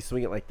ahead. Let's see you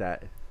swing it like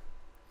that.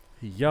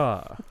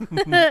 Yeah.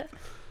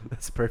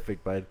 That's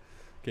perfect, bud.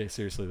 Okay,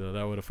 seriously though,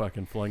 that would have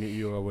fucking flung at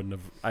you. I wouldn't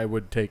have. I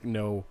would take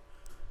no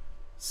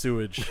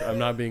sewage. I'm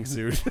not being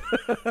sued.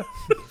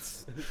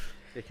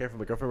 Be careful.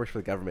 My girlfriend works for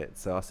the government,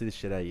 so I'll see the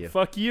shit out of you.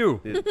 Fuck you.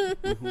 Dude,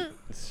 mhm.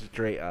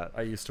 Straight up.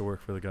 I used to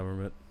work for the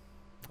government.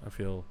 I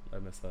feel I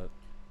miss that.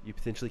 You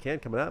potentially can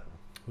coming up.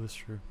 That's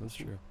true. That's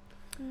true.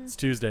 Mm. It's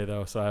Tuesday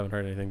though, so I haven't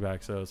heard anything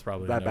back. So it's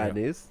probably Is that a bad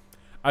no-go. news?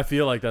 I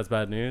feel like that's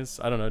bad news.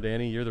 I don't know,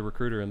 Danny. You're the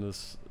recruiter in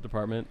this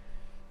department.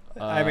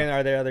 I mean,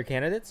 are there other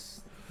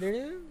candidates?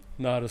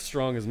 Not as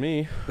strong as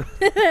me.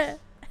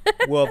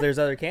 Well, if there's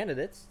other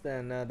candidates,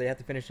 then they have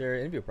to finish their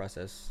interview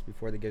process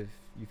before they give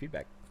you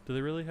feedback. Do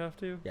they really have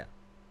to? Yeah.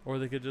 Or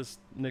they could just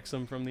nix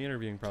them from the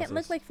interviewing process. Can't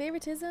look like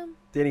favoritism.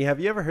 Danny, have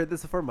you ever heard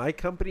this before? My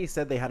company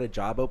said they had a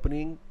job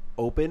opening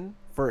open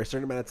for a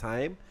certain amount of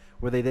time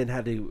where they then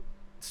had to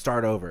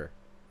start over.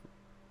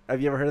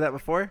 Have you ever heard of that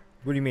before?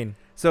 What do you mean?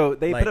 So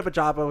they Like- put up a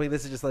job opening.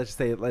 This is just let's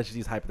just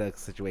use hypothetical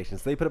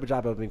situations. So they put up a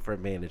job opening for a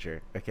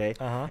manager, okay?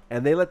 Uh-huh.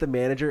 And they let the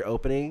manager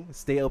opening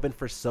stay open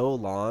for so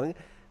long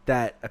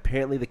that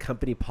apparently the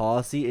company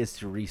policy is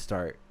to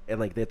restart and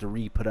like they have to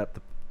re-put up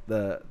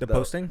the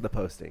posting? The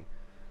posting.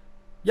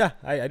 Yeah,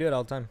 I do it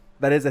all the time.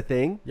 That is a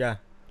thing. Yeah.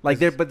 Like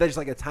but there's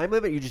like a time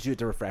limit. You just do it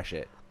to refresh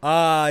it.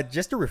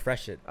 Just to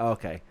refresh it. Oh,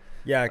 okay.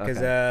 Yeah,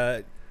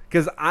 because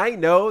Because I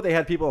know they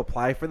had people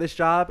apply for this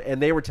job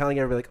and they were telling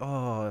everybody like,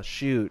 oh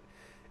shoot,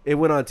 it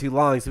went on too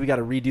long, so we got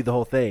to redo the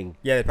whole thing.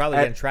 yeah, they probably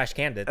And- didn't trash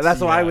candidates. And that's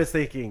what I Yeah. was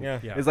thinking. Yeah.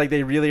 Yeah. It's like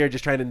they really are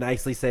just trying to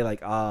nicely say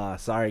like,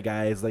 sorry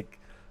guys, like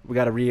we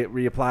got to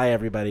reapply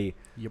everybody.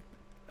 Yep.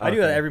 I do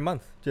that Okay. every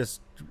month.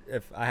 Just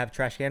if I have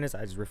trash candidates,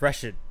 I just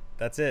refresh it.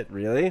 That's it.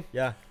 Really?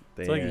 Yeah.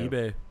 It's like Damn.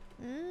 eBay.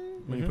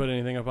 Mm. When you Mhm. put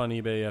anything up on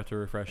eBay, you have to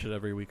refresh it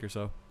every week or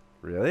so.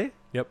 Really?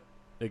 Yep,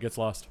 it gets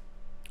lost.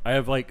 I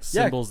have like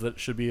symbols that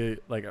should be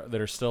that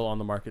are still on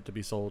the market to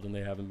be sold, and they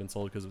haven't been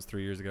sold because it was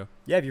 3 years ago.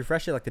 Yeah, if you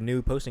refresh it, like the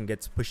new posting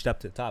gets pushed up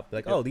to the top.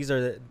 Like, oh, these are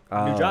the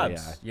new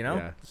jobs. You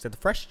know, it's the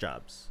fresh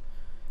jobs.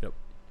 Yep,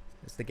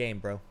 it's the game,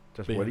 bro.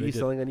 Just what are you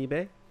selling on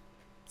eBay?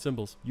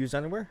 Symbols. Used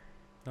underwear?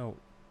 No.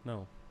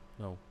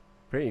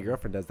 Apparently your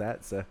girlfriend does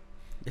that, so.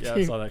 Yeah,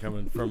 I saw that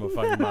coming from a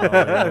fucking mile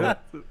away.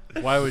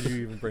 Why would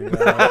you even bring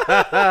that up?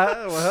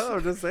 Well,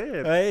 I'm just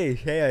saying.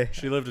 Hey.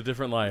 She lived a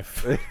different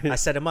life. I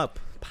set him up.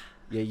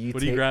 Yeah,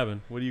 What are you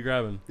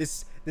grabbing?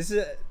 This is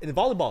in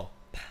volleyball.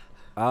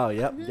 Oh,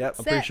 yep.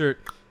 I'm pretty sure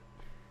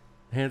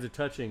hands are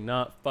touching,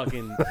 not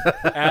fucking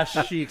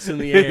ass cheeks in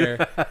the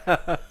air.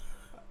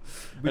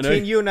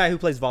 Between you and I, who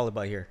plays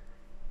volleyball here?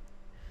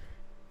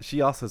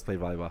 She also has played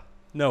volleyball.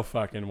 No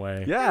fucking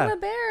way. Yeah.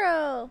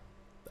 Libero.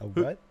 A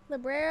what?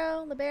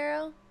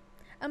 Libero.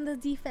 I'm the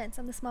defense.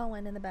 I'm the small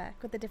one in the back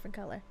with the different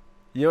color.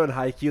 You know in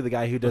Haikyuu, the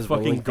guy who does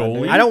fucking Rolling Thunder?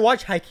 goalie? I don't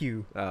watch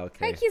Haikyuu. Oh,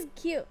 okay. Haikyuu's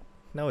cute.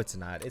 No, it's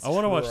not. It's I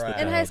wanna watch the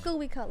trash. In Yeah. high school,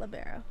 we call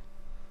libero.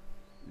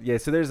 Yeah,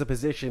 so there's a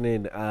position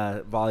in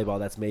volleyball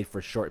that's made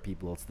for short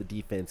people. It's the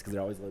defense because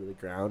they're always low to the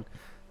ground.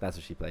 That's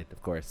what she played,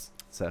 of course.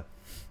 So,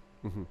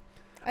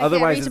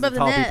 otherwise it's a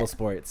tall people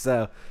sport.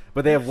 So,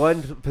 but they have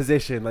one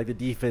position like the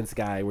defense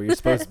guy where you're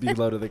supposed to be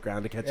low to the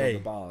ground to catch all the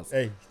balls.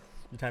 Hey,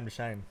 your time to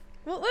shine.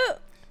 Woo woo.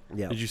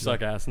 Yeah. Did you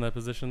suck ass in that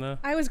position though?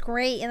 I was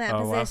great in that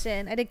Oh, wow.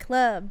 position. I did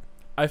club.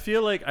 I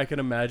feel like I can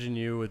imagine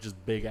you with just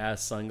big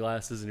ass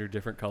sunglasses and your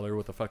different color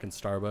with a fucking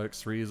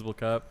Starbucks reusable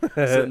cup,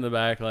 sitting in the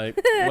back like,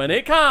 when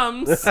it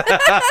comes. Like,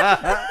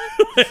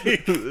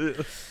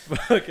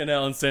 fucking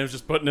hell, and Sam's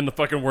just putting in the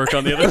fucking work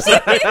on the other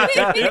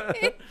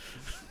side.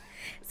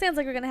 Sounds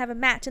like we're gonna have a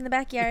match in the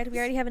backyard. We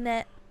already have a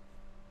net.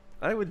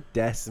 I would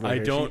decimate I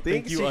her. don't She think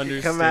thinks you she could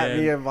understand come at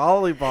me in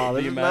volleyball.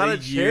 the There's not amount a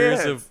of years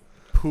chance. of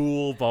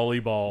pool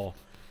volleyball.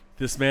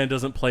 This man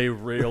doesn't play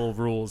real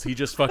rules. He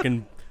just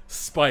fucking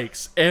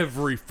spikes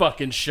every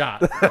fucking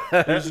shot.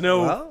 There's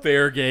no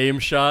fair game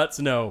shots.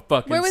 No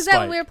fucking Where was spike. that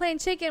when we were playing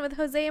chicken with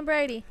Jose and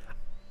Brady?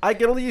 I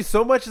can only use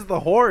so much as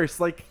the horse.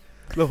 Like,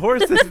 the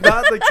horse is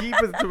not the key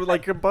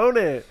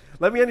component.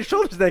 Let me on your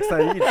shoulders next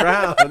time. You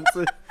drown.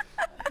 So,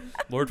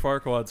 Lord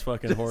Farquaad's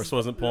fucking horse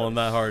wasn't pulling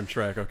that hard in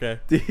Shrek, okay?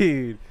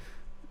 dude,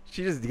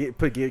 she just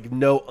get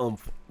no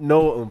oomph.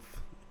 No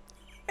oomph.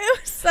 It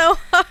was so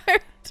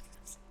hard.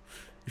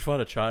 You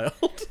fought a child?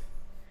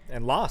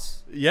 And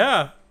lost.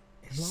 Yeah.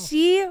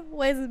 She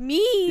was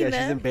mean. Yeah,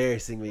 she's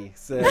embarrassing me.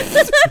 So,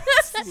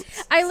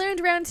 I learned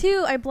round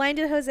 2. I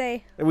blinded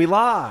Jose. and we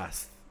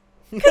lost.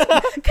 Because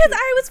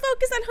I was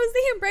focused on Jose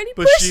and Brady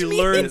But pushed she me.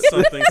 learned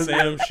something,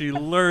 Sam. She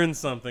learned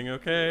something,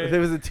 okay? If it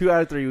was a 2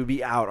 out of 3, we'd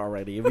be out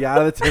already. We'd be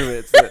out of the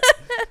tournament. So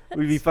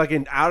we'd be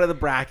fucking out of the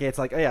brackets.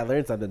 Like, oh yeah, I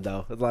learned something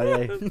though. It's like,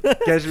 hey,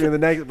 catch me in the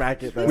next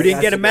bracket. Though. We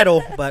didn't get a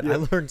medal, but I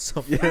learned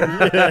something.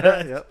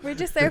 Yep. We're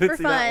just there for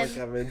See that one fun.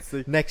 coming.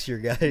 So Next year,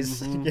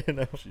 guys. You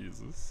know.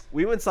 Jesus.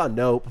 we went and saw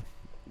Nope.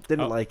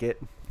 Didn't Oh. like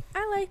it.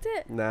 I liked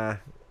it. Nah.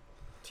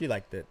 She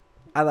liked it.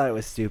 I thought it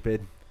was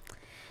stupid.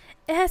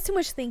 It has too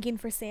much thinking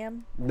for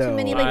Sam. No, Too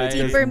many it like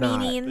does deeper not.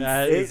 meanings.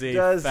 That It is a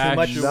does Too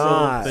much factual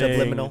not. thing.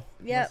 Subliminal.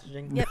 Yep.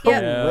 messaging. Yep. No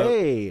Yep. Yeah.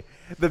 way.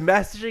 The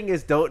messaging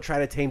is don't try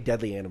to tame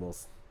deadly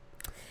animals.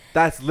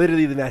 That's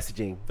literally the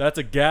messaging. That's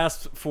a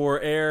gasp for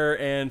air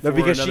and for No,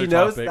 because another she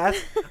knows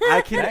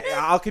topic.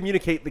 I'll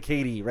communicate the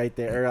Katie right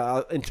there, or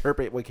I'll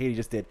interpret what Katie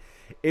just did.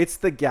 It's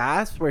the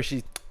gasp where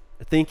she's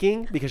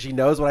thinking because she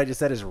knows what I just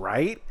said is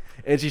right,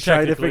 and she's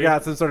trying to Technically. figure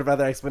out some sort of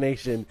other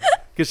explanation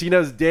because she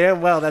knows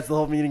damn well that's the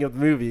whole meaning of the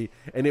movie,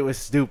 and it was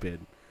stupid.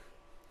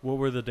 What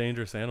were the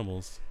dangerous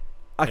animals?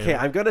 Okay,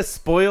 Yeah. I'm gonna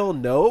spoil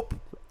Nope.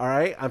 All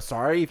right, I'm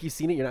sorry if you've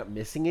seen it, you're not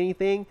missing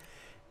anything.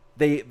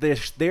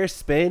 Their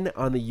spin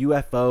on the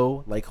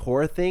UFO like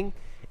horror thing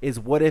is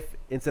what if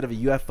instead of a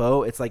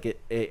UFO, it's like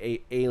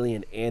a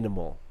alien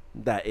animal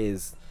that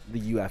is the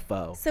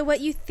UFO. So what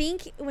you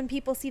think when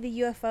people see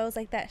the UFOs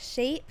like that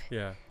shape,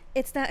 Yeah.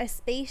 it's not a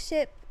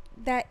spaceship.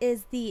 That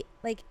is the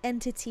like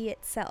entity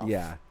itself.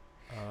 Yeah.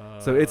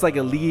 So it's like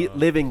a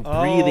living, breathing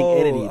Oh,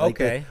 entity. Like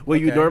okay, what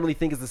you okay. normally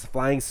think is this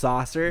flying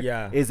saucer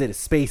Yeah. is it a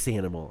space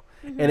animal.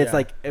 And it's Yeah.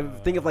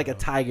 like, think of like a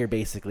tiger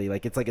basically.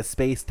 Like it's like a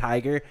space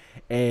tiger,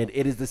 and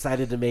it has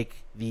decided to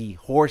make the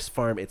horse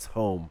farm its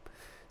home.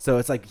 So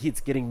it's like it's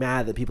getting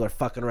mad that people are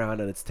fucking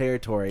around on its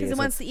territory. Because it and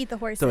wants to eat the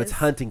horses. so it's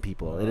hunting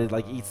people, and it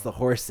like eats the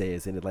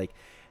horses, and it like,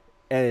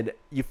 and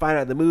you find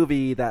out in the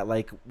movie that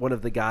like one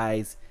of the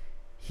guys,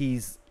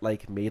 he's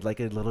like made like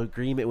a little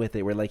agreement with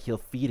it where like he'll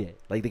feed it.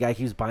 Like the guy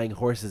keeps buying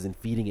horses and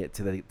feeding it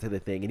to the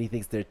thing, and he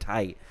thinks they're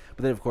tight.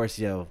 But then of course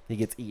he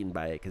gets eaten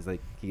by it because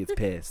like he gets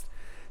pissed.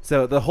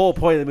 So the whole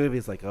point of the movie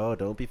is like, oh,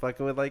 don't be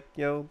fucking with like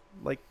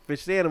like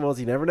fish animals.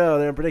 You never know,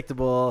 they're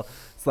unpredictable.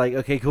 It's like,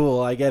 okay,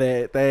 cool, I get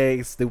it.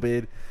 Thanks,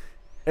 stupid.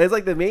 And it's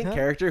like the main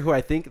character who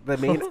I think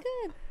It's good.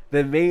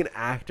 the main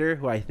actor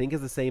who I think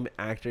is the same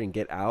actor in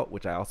Get Out,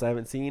 which I also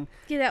haven't seen.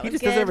 Get Out He was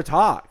just good. doesn't ever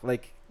talk.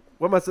 Like,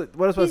 what am I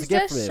supposed He's to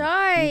get just from him?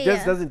 shy. He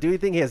just doesn't do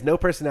anything. He has no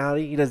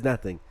personality. He does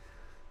nothing.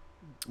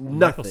 Michael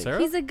Nothing. Cera?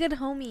 He's a good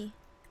homie.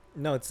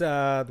 No, it's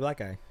the black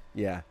guy.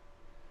 Yeah.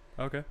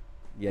 Okay.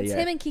 Yeah, It's yeah.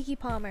 him and Kiki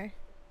Palmer.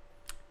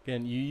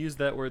 Again, you used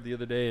that word the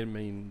other day. It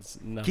means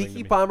nothing to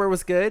Kiki me. Palmer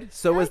was good.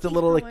 So I was like the Keke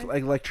little Palmer.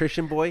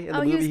 electrician boy in the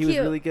Oh, he movie. was He was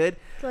cute. really good.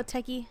 Little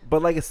techie.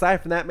 But like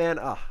aside from that, man,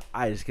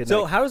 I just couldn't.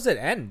 So like, how does it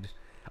end?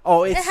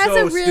 oh, it's It has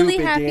so a really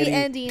stupid, happy Danny.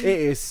 ending. It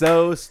is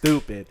so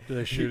stupid. Do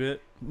they shoot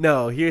it?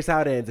 No, here's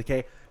how it ends.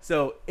 Okay,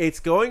 so it's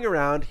going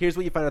around. Here's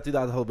what you find out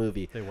throughout the whole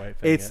movie. They white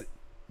fang It's it.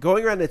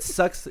 going around. It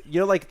sucks.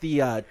 You know, like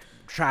the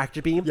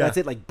tractor beam. Yeah. That's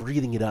it. Like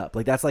breathing it up.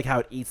 Like that's like how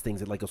it eats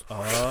things. It like goes. Oh.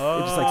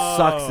 It just like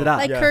sucks it up.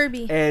 Like Yeah.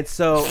 Kirby. And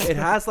so it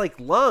has like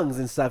lungs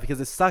and stuff because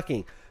it's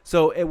sucking.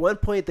 So at one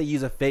point they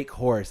use a fake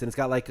horse and it's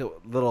got like a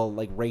little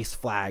like race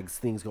flags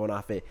things going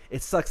off it.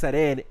 It sucks that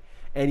in,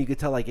 and you could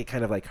tell like it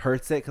kind of like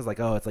hurts it because like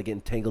it's like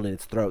getting tangled in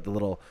its throat, the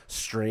little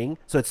string.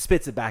 So it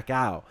spits it back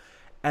out.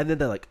 And then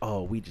they're like,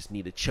 oh, we just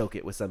need to choke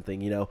it with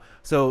something, you know?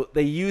 So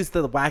they use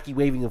the wacky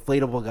waving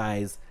inflatable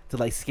guys to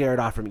like scare it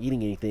off from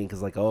eating anything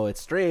because like, oh, it's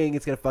string,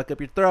 it's gonna fuck up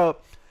your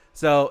throat.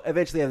 So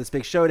eventually they have this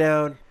big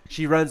showdown.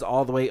 She runs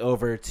all the way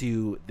over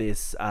to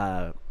this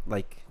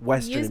like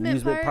Western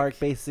amusement park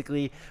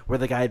basically, where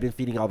the guy had been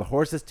feeding all the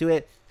horses to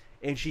it,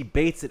 and she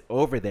baits it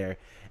over there.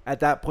 At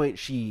that point,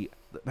 she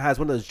has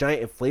one of those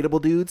giant inflatable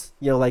dudes,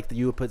 you know, like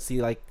you would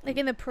see like Like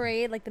in the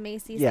parade, like the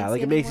Macy's. yeah,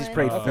 like a Thanksgiving Macy's one.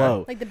 parade Okay.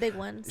 float. Like the big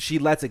ones. She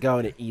lets it go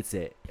and it eats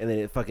it, and then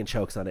it fucking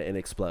chokes on it and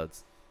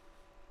explodes.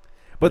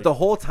 But the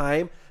whole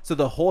time they're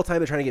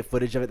trying to get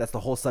footage of it. That's the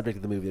whole subject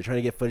of the movie. They're trying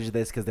to get footage of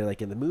this because they're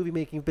like in the movie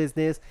making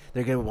business.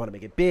 They're gonna want to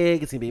make it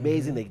big. It's gonna be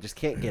amazing. They just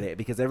can't get it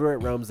because everywhere it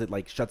roams, it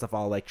like shuts off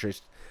all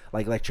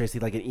electricity,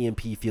 like an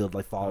EMP field,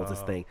 like follows this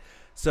thing.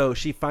 So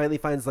she finally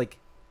finds like.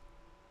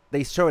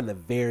 They show in the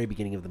very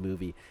beginning of the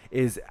movie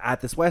is at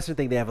this Western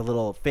thing. They have a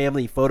little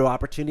family photo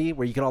opportunity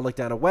where you can all look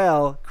down a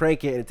well,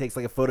 crank it, and it takes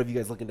like a photo of you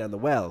guys looking down the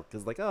well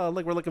because like, oh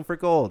look, we're looking for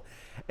gold.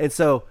 And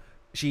so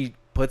she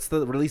puts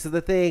the release of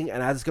the thing,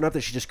 and as it's going up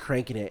there, she's just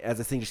cranking it as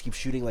this thing just keeps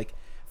shooting like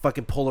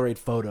fucking Polaroid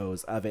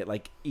photos of it,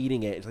 like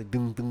eating it. It's like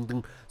boom, boom,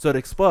 boom. So it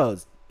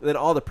explodes. And then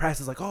all the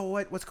press is like, oh,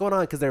 what's going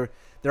on? Because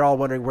they're all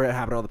wondering where it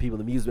happened to all the people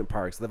in the amusement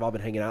park. So they've all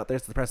been hanging out there.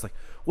 So the press is like,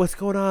 what's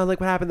going on?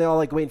 Like what happened? They're all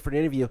like waiting for an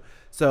interview.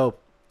 So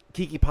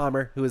Kiki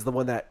Palmer, who is the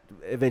one that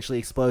eventually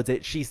explodes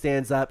it, she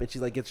stands up and she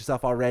like gets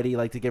herself all ready,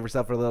 like to give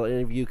herself a little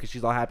interview because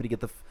she's all happy to get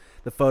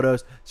the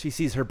photos. She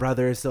sees her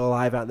brother is still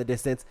alive out in the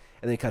distance,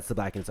 and then it cuts to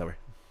black and it's over.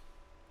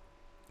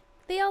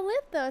 They all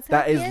live though. It's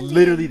That happy is ending.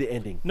 literally the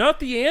ending. Not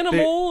the animal.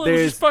 It was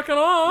there's- just fucking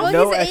off. Well,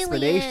 No he's an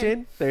explanation.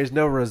 alien. There's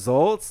no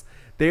results.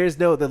 There's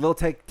no the little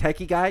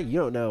techie guy. You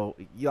don't know.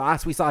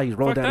 Last we saw, he was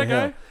rolling Fuck down a that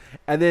hill, guy.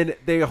 and then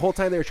the whole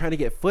time they were trying to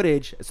get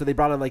footage, so they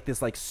brought on like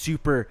this like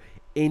super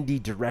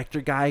indie director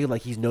guy who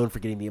like he's known for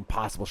getting the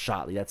impossible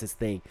shot. Like that's his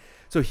thing.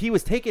 So he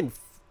was taking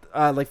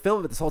like film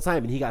of it this whole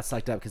time, and he got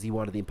sucked up because he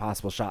wanted the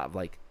impossible shot of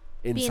like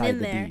inside in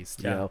the there.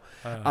 beast. Yeah. You know.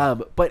 Uh,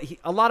 But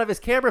a lot of his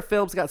camera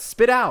films got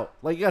spit out.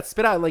 Like he got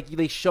spit out. And, like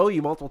they show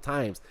you multiple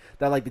times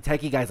that like the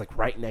techie guy's like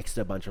right next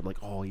to a bunch of them.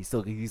 Like oh he's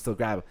still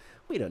grabbing.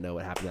 We don't know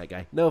what happened to that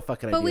guy. No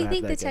fucking idea. But we what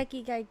think the happened to that guy.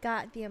 techie guy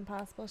got the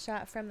impossible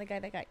shot from the guy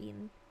that got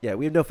eaten. Yeah,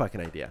 we have no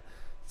fucking idea.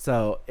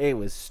 So it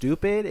was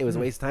stupid. It was a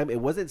Hmm. waste of time. It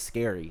wasn't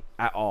scary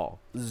at all.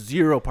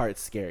 0 parts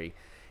scary.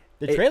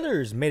 The It-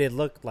 trailers made it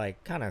look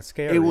like kind of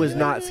scary. It was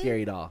not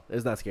scary at all. It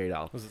was not scary at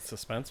all. Was it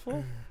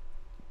suspenseful?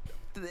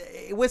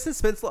 It was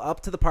suspenseful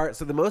up to the part.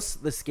 So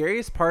the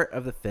scariest part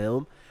of the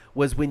film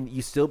was when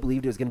you still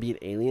believed it was going to be an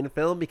alien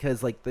film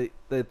because like the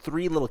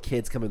 3 little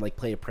kids come and like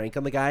play a prank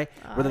on the guy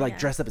where they're like yeah.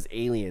 dressed up as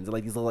aliens and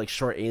like these little like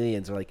short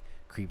aliens are like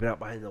creeping out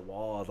behind the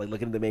walls like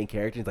looking at the main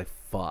character and he's like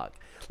fuck.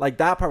 Like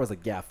that part was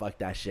like yeah fuck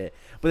that shit.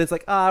 But it's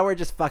like we're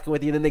just fucking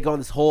with you and then they go on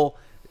this whole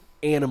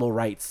animal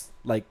rights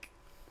like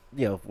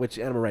you know which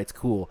animal rights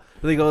cool.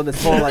 But they go on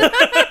this whole like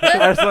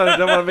I just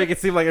don't want to make it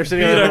seem like I'm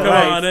shitting on Peter, animal come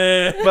rights. on,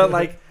 eh. But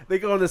like they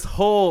go on this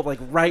whole like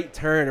right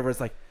turn where it's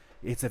like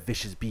it's a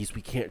vicious beast,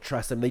 we can't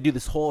trust him. They do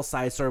this whole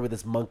side story with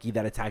this monkey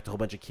that attacked a whole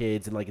bunch of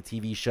kids in like a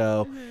TV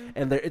show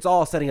and it's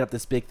all setting up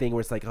this big thing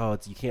where it's like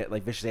you can't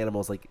like vicious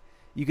animals like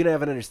you can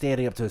have an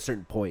understanding up to a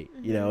certain point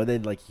you know and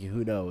then like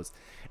who knows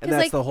and 'Cause,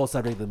 that's like- the whole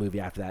subject of the movie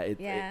after that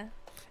Yeah.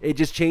 it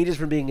just changes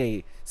from being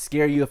a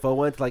scary UFO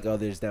one to like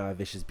there's now a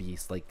vicious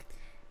beast like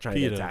trying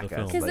PETA, to attack the us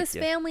film. Because like, this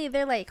family,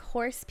 they're like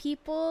horse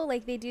people.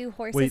 Like they do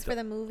horses Wait, for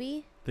the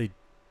movie. They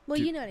Well,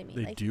 do- you know what I mean.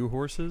 They like, do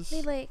horses.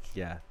 They like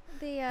yeah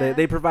they.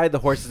 they provide the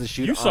horses to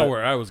shoot You saw on-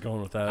 where I was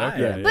going with that. Ah,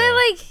 Okay, yeah. But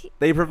like,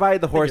 they provide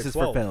the think you're horses for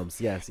 12.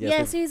 films yes yeah.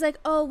 they- So he's like,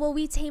 oh well,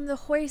 we tame the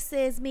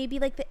horses. Maybe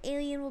like the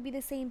alien will be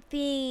the same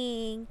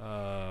thing.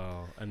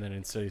 Oh, and then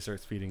instead he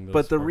starts feeding those.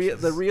 but the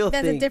horses. real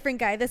That's thing a different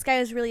guy. This guy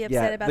was really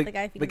upset about the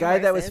guy feeding the guy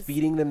that was horses.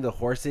 feeding them the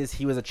horses.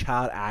 He was a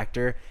child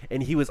actor,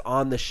 and he was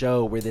on the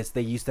show where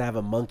they used to have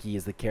a monkey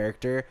as the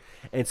character,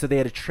 and so they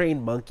had a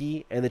trained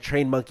monkey, and the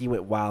trained monkey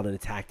went wild and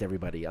attacked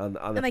everybody on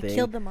the and like thing.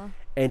 killed them all.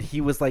 And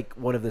he was like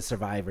one of the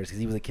survivors because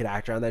he was a kid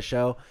actor on that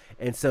show,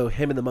 and so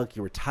him and the monkey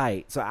were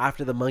tight. So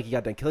after the monkey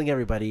got done killing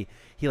everybody,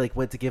 he like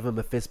went to give him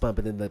a fist bump,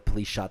 and then the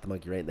police shot the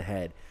monkey right in the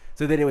head.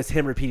 So then it was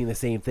him repeating the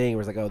same thing.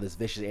 Where it's like, oh, this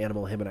vicious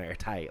animal, him and I are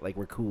tight, like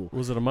we're cool.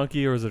 Was it a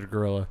monkey or was it a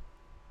gorilla?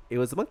 It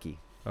was a monkey.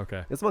 Okay.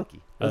 It was a monkey.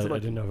 It I was a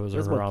monkey. didn't know if it was It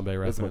was a a monkey. Harambe It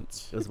was a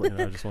reference. It was a You monkey.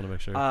 know, I just want to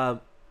make sure.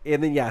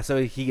 And then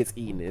so he gets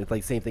eaten. And it's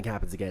like same thing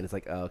happens again. It's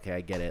like, oh, okay,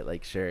 I get it.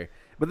 Like sure,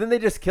 but then they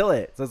just kill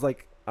it. So it's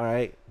like, all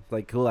right,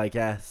 like cool, I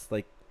guess.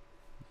 Like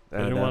I They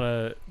don't didn't know.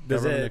 want to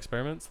Does government it-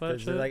 experiments that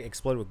Does shit. it like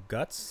explode with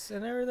guts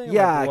and everything?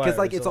 Yeah, what? because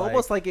like Is it's it,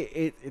 almost like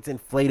it's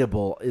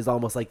inflatable. Is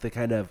almost like the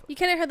kind of You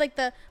kind of heard like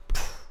the,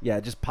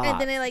 it just pops.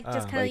 and then it like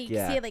just kind of Like, you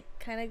yeah. see it like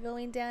kind of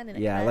going down and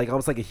it Yeah, cut. like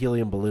almost like a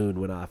helium balloon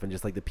went off, and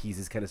just like the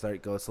pieces kind of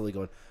started slowly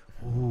going.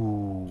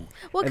 Ooh.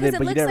 well, and because then- it but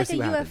you looks never like a see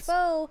what happens.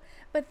 UFO,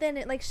 but then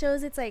it like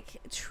shows its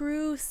like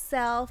true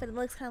self, and it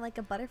looks kind of like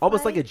a butterfly.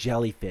 Almost like a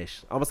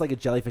jellyfish. Almost like a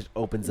jellyfish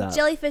opens up.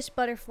 jellyfish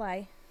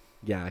butterfly.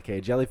 Yeah,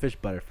 okay, jellyfish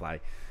butterfly.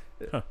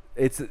 Huh.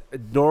 It's a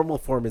normal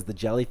form is the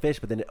jellyfish,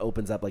 but then it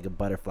opens up like a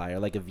butterfly or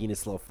like a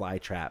Venus little fly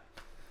trap.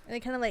 And it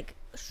kind of like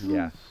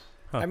Yeah,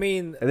 Huh. I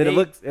mean, and then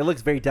they- it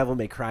looks very Devil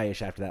May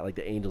Cry-ish after that, like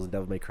the angels in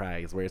Devil May Cry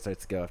is where it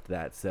starts to go after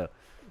that. So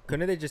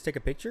couldn't they just take a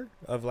picture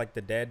of like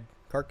the dead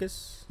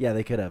carcass yeah,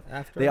 they could have.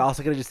 after? They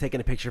also could have just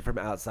taken a picture from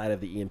outside of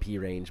the EMP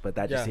range, but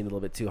that just Yeah. seemed a little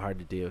bit too hard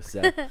to do.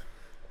 So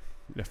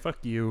Yeah, fuck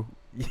you.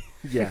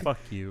 yeah, Fuck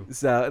you.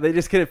 so they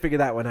just couldn't figure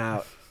that one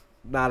out.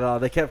 Not at all.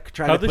 They kept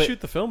trying How'd to they put. shoot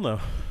the film though?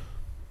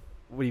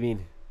 What do you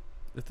mean?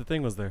 If the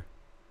thing was there,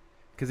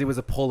 Because it was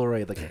a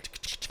Polaroid,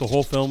 like. the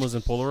whole film was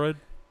in Polaroid.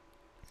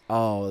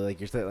 Oh, like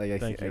you're saying, like I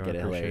Thank get you, I it,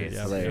 appreciate hilarious, it.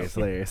 Yeah, hilarious,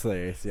 yeah. hilarious,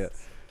 hilarious. Yeah.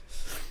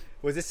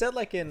 Was it set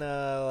like in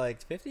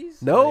like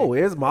 50s? No, Like,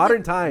 it was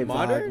modern times.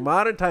 Modern?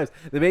 Modern times.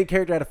 The main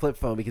character had a flip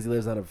phone because he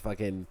lives on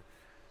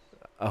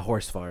a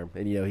horse farm,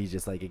 and he's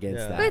just like against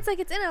Yeah. but that. it's like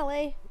it's in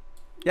LA.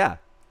 Yeah,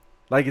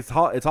 like it's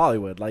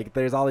Hollywood. Like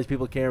there's all these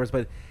people with cameras,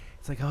 but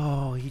it's like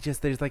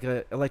there's like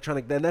a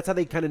electronic. Then that's how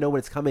they kind of know when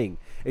it's coming.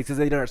 It's because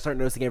they start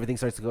noticing everything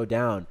starts to go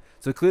down.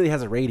 So it clearly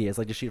has a radius.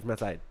 Like just shoot from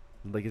outside.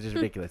 Like it's just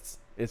ridiculous.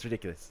 It's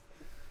ridiculous.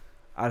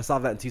 I'd have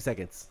solved that in 2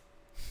 seconds.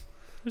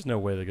 There's no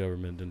way the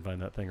government didn't find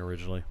that thing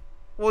originally.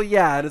 Well,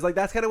 yeah, and it's like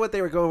that's kind of what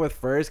they were going with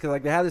first, because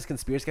like they have this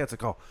conspiracy. It's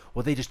like, oh,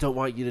 well, they just don't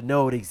want you to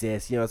know it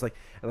exists. It's like,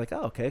 I'm like,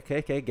 oh, okay,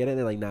 get it. And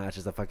they're like, nah, it's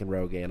just a fucking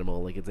rogue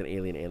animal. Like it's an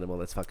alien animal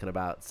that's fucking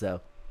about.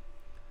 So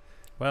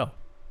Well,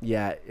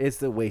 yeah,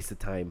 it's a waste of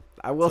time.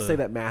 I will So- say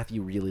that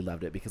Matthew really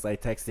loved it because I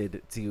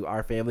texted to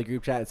our family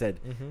group chat and said,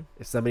 Mhm.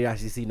 if somebody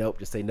actually see Nope,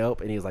 just say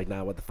Nope. And he was like,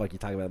 nah, what the fuck you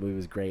talking about? The movie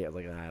was great. I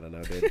was like, I don't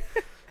know, dude.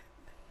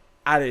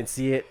 I didn't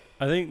see it.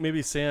 I think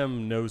maybe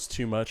Sam knows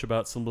too much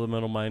about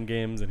subliminal mind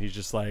games, and he's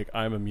just like,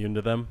 I'm immune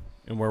to them.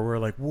 And where we're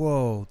like,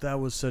 whoa, that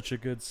was such a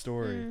good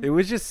story. Mm. It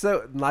was just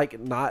so like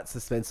not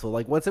suspenseful.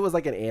 Like once it was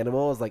like an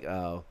animal, I was like,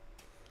 oh,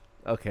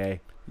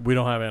 okay. We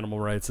don't have animal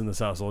rights in this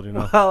household, you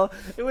know. Well,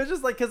 it was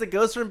just like because it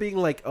goes from being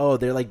like, oh,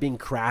 they're like being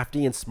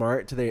crafty and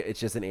smart to it's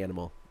just an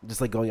animal,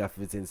 just like going off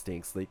of its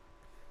instincts. Like,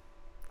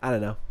 I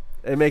don't know.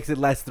 It makes it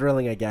less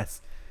thrilling, I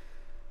guess.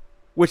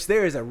 Which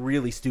there is a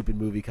really stupid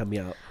movie coming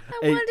out. I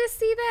Hey, wanted to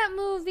see that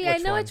movie. I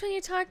Which know one? which one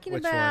you're talking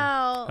Which one?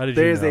 about. How did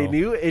There's you know? a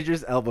new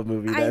Idris Elba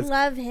movie I that's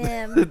love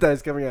him.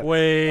 that's coming out.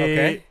 Wait.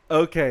 Okay.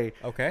 Okay,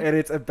 Okay. and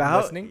it's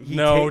about Listening?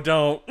 No,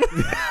 don't.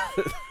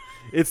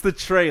 It's the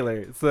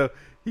trailer. So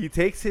he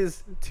takes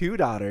his 2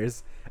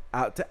 daughters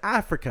out to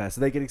Africa so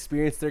they can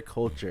experience their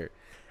culture.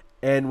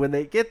 And when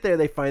they get there,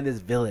 they find this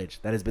village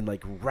that has been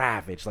like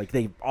ravaged. Like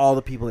all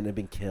the people in it have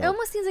been killed. It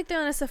almost seems like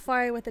they're on a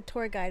safari with a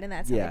tour guide, and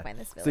that's how they find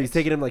this village. So he's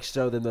taking them like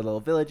show them the little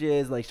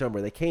villages, like show them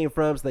where they came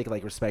from, so they can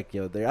like respect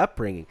their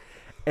upbringing.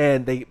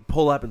 And they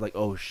pull up and like,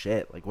 oh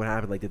shit, like what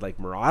happened? Like did like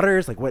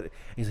marauders? Like what? And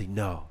he's like,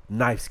 no,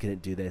 knives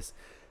couldn't do this.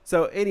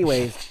 So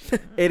anyways,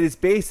 it is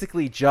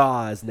basically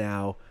Jaws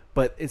now,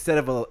 but instead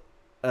of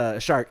a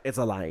shark, it's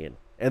a lion.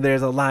 And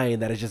there's a lion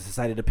that has just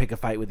decided to pick a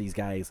fight with these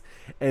guys.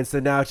 And so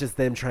now it's just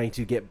them trying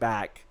to get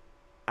back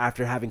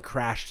after having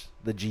crashed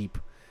the Jeep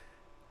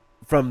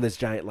from this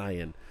giant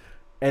lion.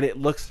 And it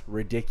looks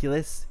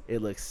ridiculous.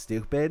 It looks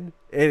stupid.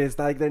 And it's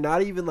like they're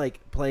not even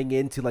like playing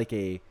into like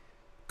a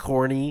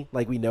corny,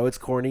 like we know it's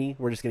corny.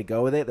 We're just going to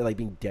go with it. They're like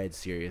being dead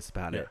serious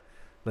about it.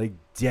 Like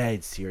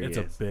dead serious.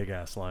 It's a big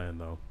ass lion,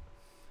 though.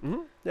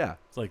 Mhm. Yeah.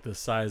 It's like the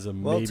size of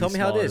Well, maybe tell me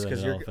how it smaller is, than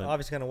because an you're elephant.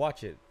 obviously gonna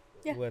watch it.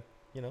 Yeah. With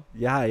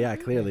Yeah,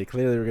 clearly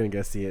we're going to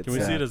go see it. Can we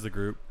So- see it as the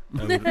group?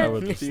 I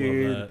would just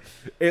Dude. love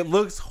that. It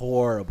looks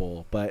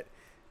horrible, but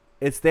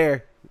it's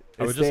there.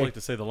 I would It's just there. like to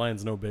say the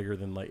lion's no bigger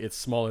than it's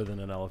smaller than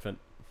an elephant.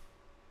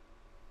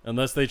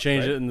 Unless they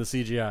change Right. it in the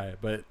CGI,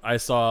 but I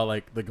saw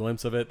like the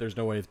glimpse of it. There's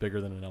no way it's bigger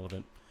than an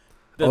elephant.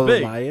 Oh, That's the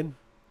big. lion?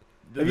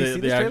 Have The- you seen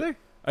the this act- trailer?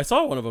 I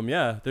saw one of them.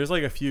 Yeah, there's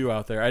like a few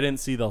out there. I didn't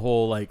see the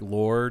whole like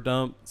lore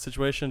dump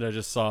situation. I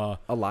just saw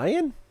A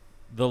lion?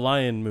 the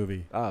lion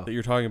movie Oh. that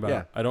you're talking about.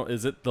 Yeah. I don't.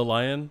 Is it the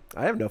lion?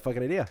 I have no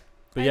fucking idea.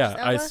 But Idris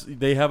yeah, Elba?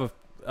 they have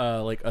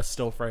a like a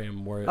still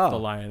frame where it's Oh. the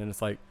lion, and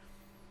it's like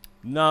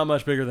not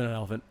much bigger than an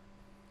elephant.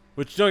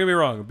 Which don't get me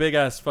wrong, a big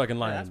ass fucking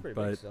yeah, lion. that's pretty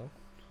but big. So.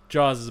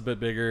 Jaws is a bit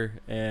bigger,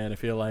 and I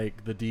feel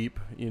like the Deep,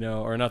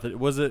 or not that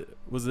was it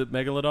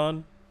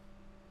Megalodon,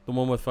 the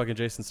one with fucking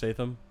Jason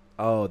Statham,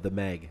 Oh, the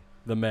Meg.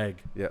 the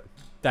Meg. Yeah.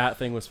 That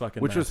thing was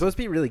fucking. Which was massive. supposed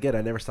to be really good.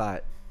 I never saw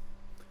it.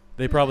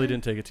 They probably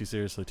didn't take it too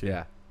seriously too.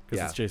 Yeah. because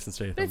Yeah. it's Jason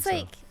Statham. But it's so.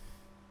 like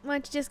Why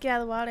don't you just get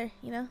out of the water,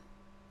 you know?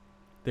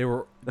 They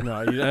were no,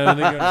 I don't think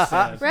you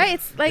understand. Right?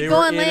 It's like They go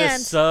were on in a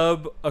land.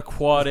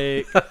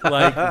 sub-aquatic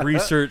like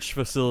research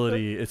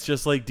facility. It's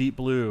just like Deep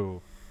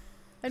Blue.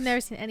 I've never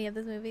seen any of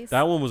those movies.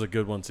 That one was a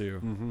good one too.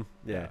 Mm-hmm.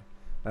 Yeah.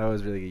 That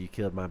was really good. You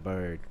killed my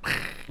bird.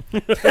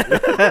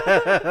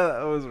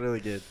 That was really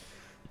good.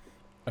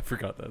 I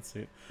forgot that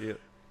scene. Yeah.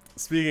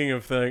 Speaking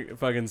of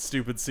fucking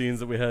stupid scenes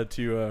that we had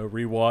to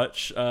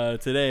rewatch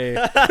today,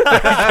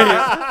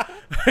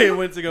 I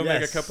went to go make a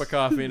Yes. cup of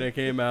coffee and I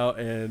came out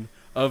and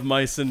Of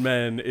Mice and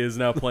Men is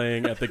now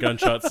playing at the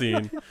gunshot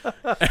scene,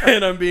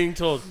 and I'm being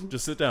told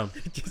just sit down,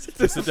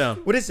 just sit down.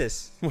 What is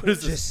this? What is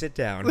Just this? sit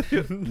down.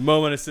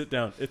 Moment to sit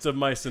down. It's Of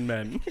Mice and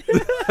Men.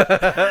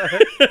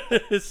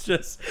 It's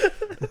just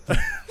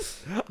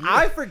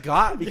I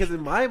forgot because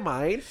in my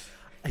mind,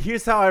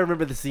 here's how I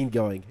remember the scene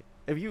going.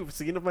 Have you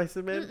seen Of Mice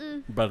and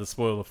Men? about to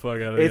spoil the fuck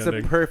out of the It's a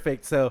ending.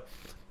 perfect. So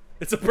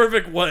It's a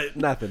perfect what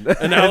nothing.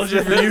 analogy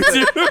for you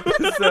two.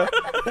 So,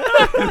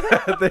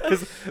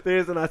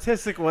 there's an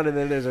autistic one and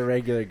then there's a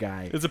regular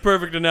guy. It's a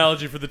perfect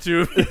analogy for the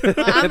two of you. Well,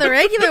 I'm the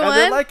regular And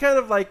they're one. like kind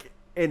of like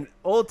in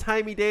old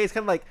timey days,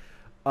 kind of like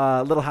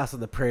Little House on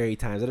the Prairie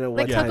times. I don't know what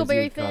Like times you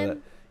Huckleberry would call Finn?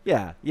 it.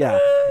 Yeah, yeah.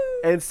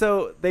 And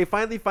so they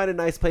finally find a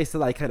nice place to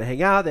like kind of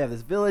hang out. They have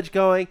this village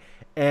going,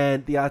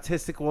 and the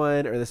autistic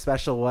one or the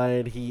special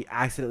one, he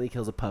accidentally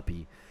kills a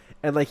puppy.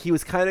 And like he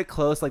was kind of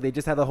close, like they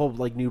just had the whole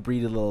like new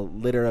breed of little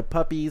litter of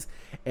puppies,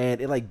 and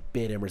it like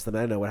bit him or something.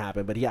 I don't know what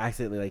happened, but he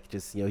accidentally like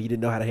just he didn't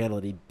know how to handle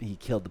it. He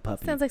killed the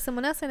puppy. Sounds like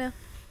someone else I know.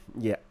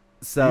 Yeah.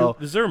 So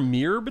Is there a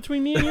mirror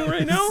between me and you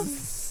right now?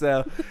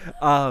 so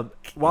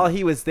while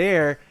he was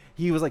there,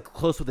 he was like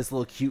close with this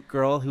little cute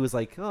girl who was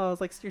like, oh, I was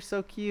like, you're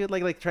so cute,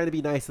 like trying to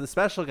be nice to the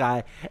special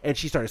guy, and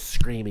she started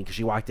screaming because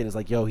she walked in and was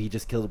like, yo, he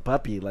just killed a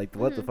puppy, like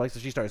what the fuck? So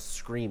she started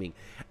screaming,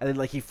 and then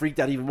like he freaked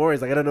out even more.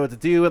 He's like, I don't know what to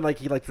do, and like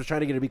he like was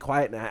trying to get her to be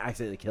quiet, and I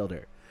accidentally killed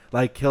her,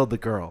 like killed the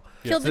girl.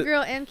 Killed So- the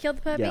girl and killed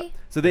the puppy? Yeah.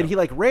 So then he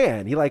like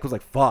ran. He like was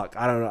like, fuck,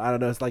 I don't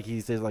know. It's like he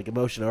says like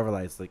emotion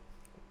overload. It's like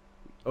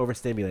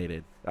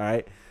overstimulated. All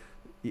right.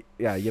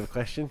 Yeah, you have a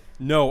question?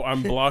 No,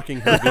 I'm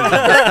blocking her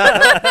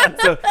vision.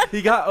 So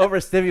he got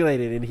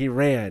overstimulated and he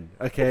ran.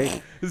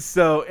 Okay.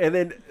 So and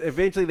then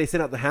eventually they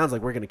sent out the hounds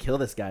like, we're gonna kill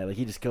this guy. Like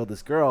he just killed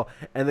this girl.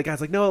 And the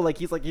guy's like, no, like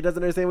he's like he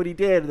doesn't understand what he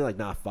did. And they're like,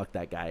 nah, fuck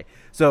that guy.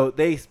 So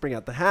they bring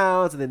out the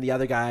hounds, and then the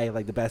other guy,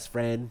 like the best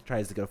friend,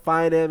 tries to go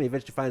find him. He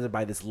eventually finds him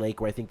by this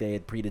lake where I think they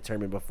had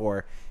predetermined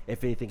before,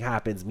 if anything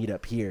happens, meet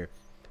up here.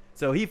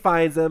 So he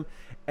finds him,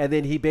 and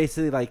then he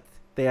basically like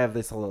they have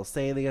this little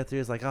saying they go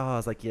through. It's like, oh,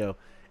 it's like,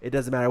 it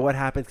doesn't matter what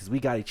happens because we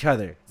got each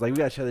other. It's like we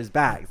got each other's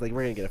backs. Like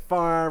we're gonna get a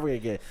farm, we're gonna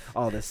get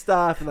all this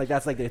stuff, and like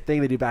that's like their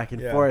thing they do back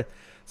and forth.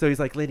 So he's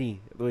like, Lenny,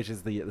 which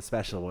is the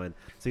special one.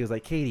 So he was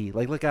like, Katie,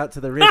 like look out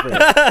to the river.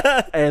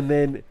 And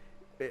then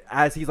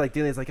as he's like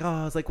doing, it's like, oh,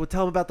 I was like, well,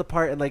 tell him about the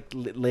part. And like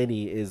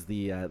Lenny is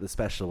the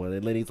special one,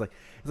 and Lenny's like,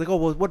 he's like, oh,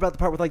 well, what about the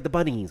part with like the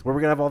bunnies, where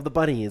we're gonna have all the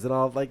bunnies and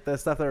all like the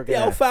stuff that we're gonna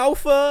have?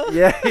 Alfalfa.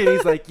 Yeah, and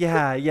he's like,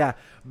 yeah,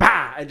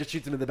 bah, and just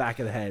shoots him in the back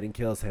of the head and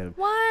kills him.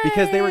 Why?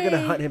 Because they were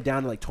gonna hunt him down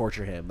and like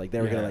torture him, like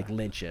they were gonna Yeah. like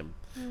lynch him,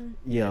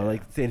 Mm.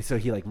 like and so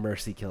he like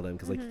mercy killed him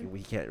because like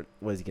he can't.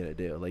 What is he gonna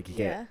do? Like he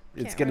can't.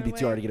 Yeah, It's can't gonna run be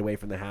too hard away. to get away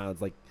from the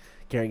hounds, like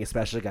carrying a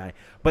special guy.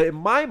 But in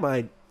my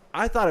mind,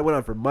 I thought it went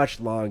on for much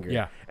longer.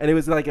 Yeah. and it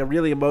was like a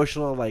really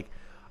emotional, like,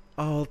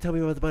 oh, tell me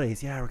about the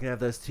bunnies. Yeah, we're gonna have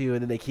those too,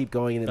 and then they keep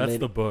going, and then That's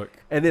the book.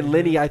 and then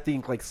Lenny, I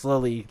think, like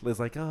slowly was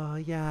like, oh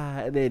yeah,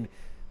 and then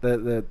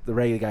the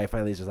regular guy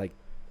finally is just like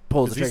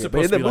pulls the He's trigger. But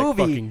in supposed to the be like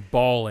movie, fucking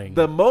bawling.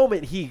 the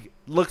moment he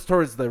looks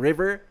towards the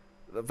river,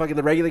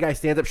 the regular guy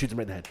stands up, shoots him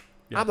right in the head.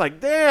 Yeah. I'm like,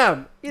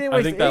 damn, he didn't I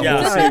waste think that any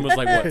whole time. scene was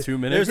like what, 2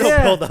 minutes? There's no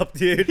Yeah. build up,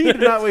 dude. He did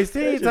not waste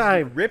any Just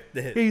time. Ripped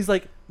it. He's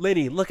like,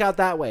 Lenny, look out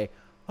that way.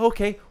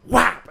 Okay,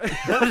 whap.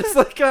 I'm just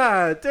like,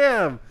 God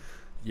damn.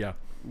 Yeah.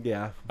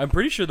 Yeah. I'm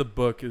pretty sure the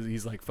book is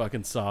he's like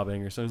fucking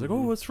sobbing or something. He's like,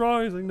 oh, what's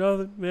wrong? He's like,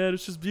 nothing, man.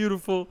 It's just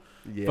beautiful.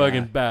 Yeah.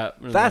 Fucking bat.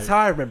 And That's like, how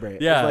I remember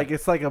it. Yeah.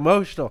 It's like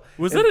emotional.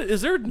 Was And- that?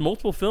 Is there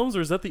multiple films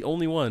or is that the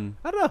only one?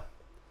 I don't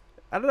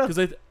know.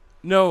 Because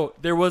no,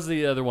 there was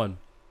the other one.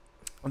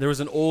 There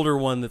was an older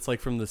one that's like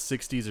from the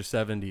 60s or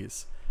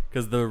 70s.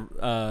 Because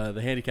the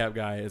handicapped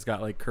guy has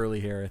got like curly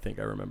hair. I think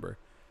I remember.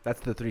 That's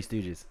the Three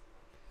Stooges.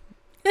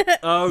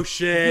 Oh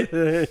shit!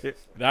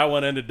 That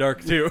one ended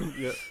dark too.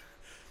 Yeah.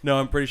 No,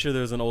 I'm pretty sure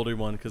there was an older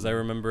one because I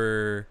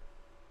remember.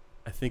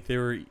 I think they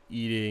were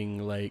eating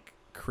like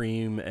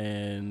cream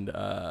and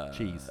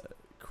Cheese.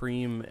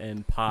 cream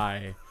and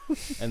pie,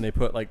 and they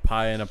put like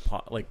pie in a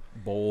pot, like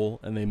bowl,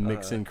 and they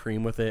mix in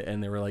cream with it,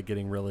 and they were like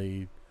getting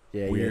really.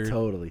 Yeah, Weird. yeah,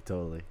 totally.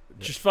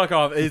 Just fuck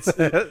off. It's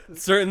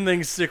certain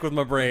things stick with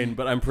my brain,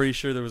 but I'm pretty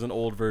sure there was an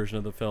old version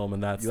of the film,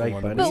 and that's You the like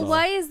one. That we bunnies? But saw.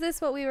 why is this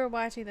what we were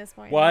watching this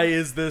morning? Why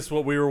is this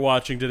what we were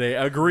watching today?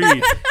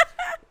 Agreed.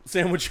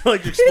 Sam, would you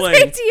like to Whose explain?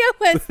 idea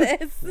was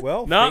this?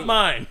 Well, Not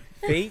mine.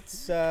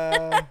 Fates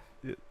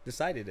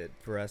decided it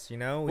for us. You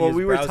know. Well, was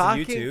we were browsing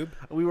talking. YouTube.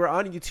 We were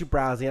on YouTube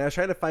browsing, and I was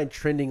trying to find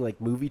trending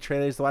like movie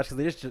trailers to watch because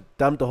they just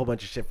dumped a whole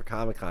bunch of shit for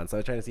Comic-Con. So I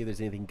was trying to see if there's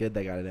anything good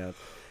that got announced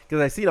because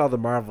I seen all the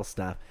Marvel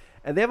stuff,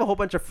 and they have a whole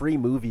bunch of free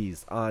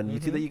movies on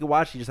YouTube that you can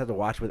watch. You just have to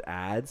watch with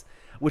ads,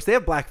 which they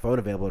have Black Phone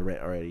available to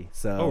rent already.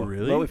 So, Oh,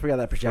 really? Well, we forgot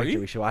that projector. Free?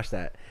 We should watch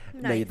that.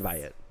 No, you have to buy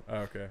Nice. it. Oh,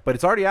 okay. But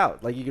it's already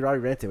out. Like, you can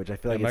already rent it, which I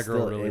feel Yeah, like my it's girl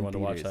still really in wanted to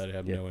watch theaters. that. I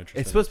have no interest It's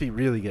in supposed to be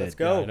really good. Let's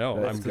go. Yeah, I know.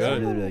 It's I'm supposed to be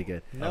good. really, really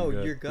good. No, I'm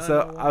good. you're gonna. So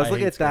I was I looking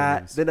hate at scary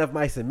that. movies. Then of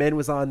Mice and Men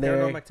was on there.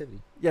 Paranormal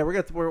Activity. Yeah,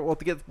 we'll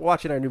get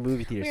watching our new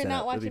movie theater We're set. not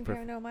It'll be watching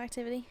perfect. Paranormal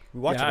Activity. We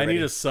watched Yeah, it I already.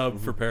 need a sub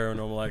for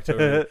Paranormal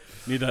Activity.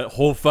 Need that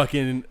whole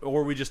fucking,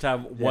 or we just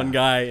have one Yeah.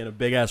 guy in a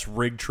big ass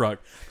rig truck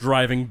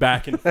driving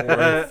back and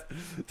forth.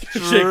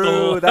 True, Shake the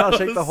whole that'll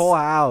shake the house. whole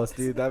house,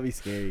 dude. That'd be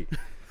scary.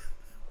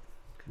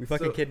 We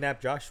fucking So-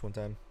 kidnapped Josh one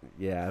time.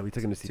 Yeah, we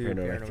took him to see To Paranormal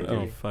Paranormal Activity. Oh,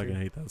 Activity. fucking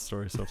hate that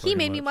story so He fucking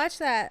made me much. watch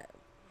that.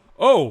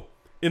 Oh,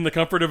 in the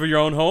comfort of your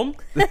own home?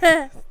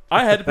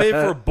 I had to pay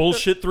for a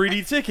bullshit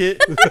 3D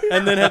ticket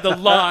and then had to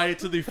lie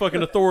to the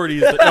fucking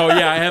authorities that, oh,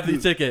 yeah, I have the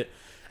ticket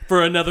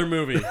for another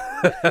movie.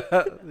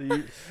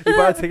 You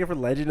bought a ticket for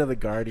Legend of the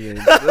Guardians.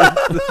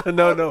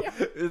 no,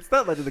 it's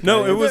not Legend of the No,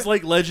 Guardians. it was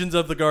like Legends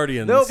of the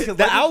Guardians. no, because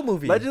The Owl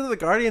movie. Legend of the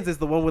Guardians is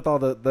the one with all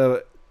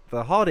the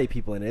holiday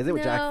people in it. Is it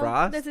with Jack No,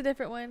 Frost? that's a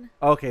different one.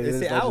 Okay, It's then the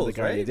Legend of owls, the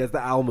Guardians. right? That's the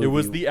Owl movie. it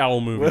was the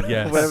Owl movie,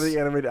 yes. Whatever the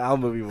animated Owl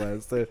movie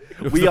was. So It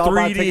was we the all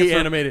bought 3D tickets for-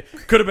 animated.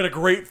 Could have been a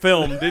great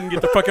film. Didn't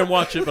get to fucking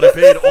watch it, but I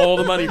paid all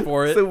the money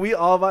for it. So we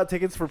all bought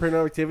tickets for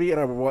Paranormal Activity, and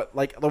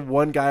the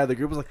one guy of the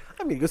group was like,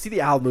 "I'm gonna go see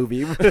the Owl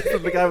movie."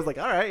 The guy was like,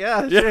 "All right,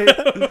 yeah,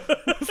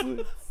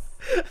 sure."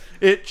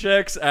 It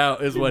checks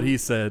out, is what he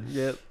said.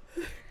 Yep.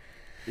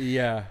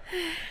 Yeah.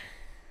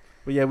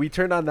 But yeah, we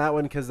turned on that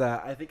one because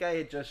I think I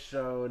had just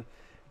shown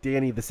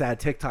Danny the sad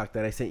TikTok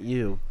that I sent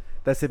you.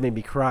 That shit made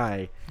me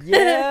cry.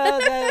 Yeah,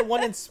 that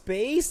one in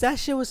space. That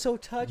shit was so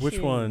touching. Which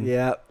one?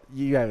 Yeah,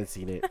 you haven't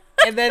seen it.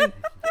 And then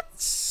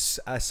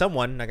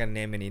someone, not gonna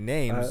name any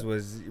names,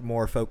 was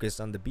more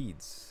focused on the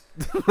beads.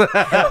 Was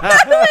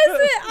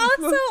it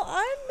also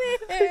on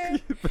there?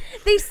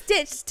 They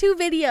stitched 2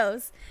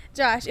 videos,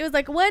 Josh. It was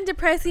like one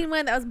depressing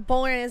one that was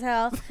boring as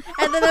hell,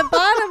 and then the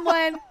bottom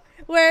one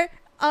where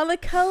all the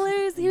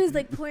colors, he was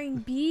like pouring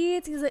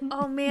beads. He was like,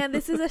 oh man,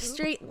 this is a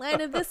straight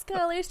line of this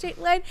color, straight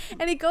line.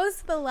 And he goes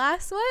to the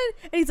last one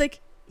and he's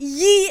like,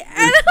 yee.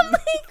 And I'm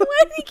like, why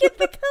did he get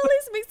the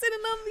colors mixed in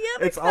on the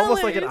other It's colors?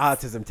 almost like an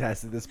autism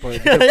test at this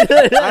point.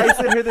 I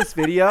sent her this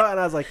video, and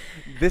I was like,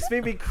 this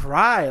made me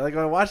cry. Like,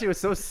 when I watched it, it was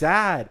so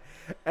sad.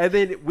 And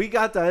then we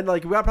got done,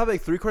 like, we got probably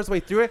like 3/4 of the way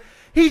through it.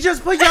 He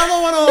just put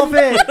yellow on all of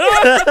it.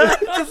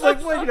 Just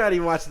like, well, you're not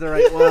even watching the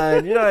right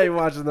one. You're not even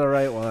watching the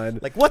right one.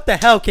 Like, what the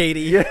hell,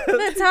 Katie? Yeah.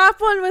 The top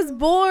one was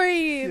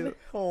boring.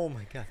 Oh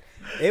my god.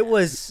 It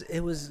was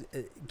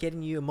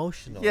getting you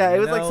emotional. Yeah, it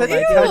you was like know? such a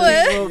Ew. touching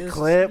little Just-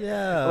 clip.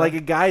 Yeah. Like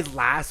a guy's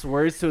last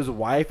words to his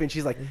wife, and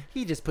she's like,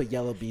 he just put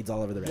yellow beads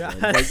all over the red. Yeah,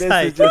 Like, it's this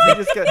like, is just, he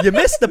just got, you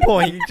missed the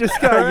point. you just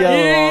got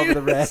yellow all over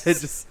the red.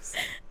 Just,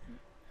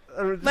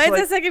 I was just Mine's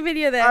like- the second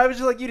video there. I was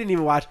just like, you didn't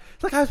even watch.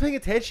 It's like I was paying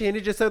attention.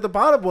 It just said the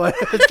bottom one.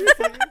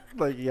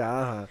 Like, yeah.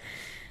 Uh-huh.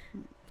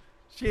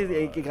 She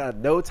ain't got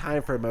no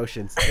time for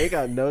emotions. Ain't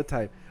got no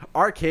time.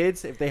 Our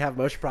kids, if they have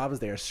emotion problems,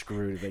 they are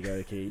screwed if they go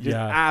to Katie. Just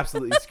Yeah.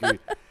 absolutely screwed.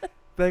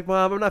 Like,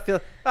 Mom, I'm not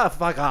feeling. Oh,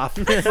 fuck off.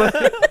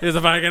 Here's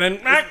a fucking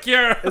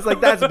inaccurate. It's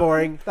like, that's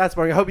boring. That's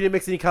boring. I hope you didn't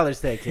mix any colors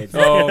today, kids.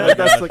 Oh, my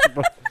That's God.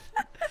 like,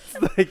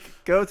 it's like,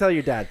 go tell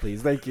your dad,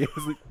 please. Thank you.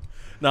 It's like,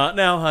 Not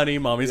now, honey.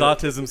 Mommy's Yeah.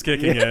 autism's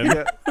kicking yeah, in.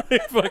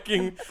 yeah.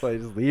 Fucking. It's like,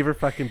 just leave her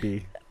fucking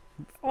be.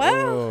 Wow.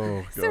 Oh,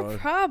 What's their God.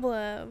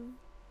 problem?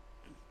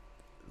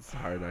 It's a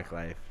hard knock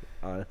life,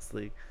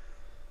 honestly.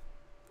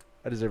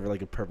 I deserve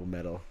like a purple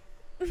medal.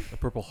 A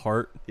purple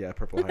heart. Yeah,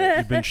 purple heart.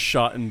 You've been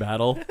shot in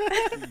battle.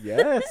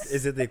 Yes.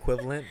 Is it the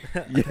equivalent?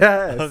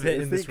 Yes. of it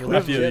in it's this the I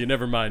equivalent. feel you.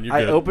 Never mind. You're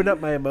I good. opened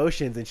up my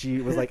emotions, and she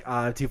was like,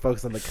 I'm too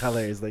focused on the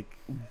colors. Like,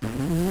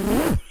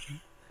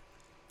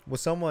 Well,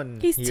 someone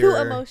He's here too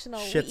emotional.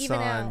 We shits even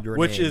on out. your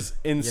Which name, is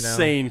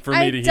insane for me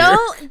I to hear.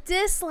 don't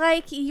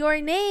dislike your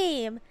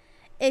name.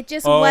 It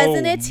just Oh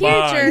wasn't a my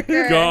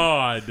tearjerker.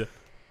 God.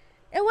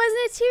 It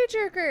wasn't a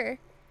tearjerker.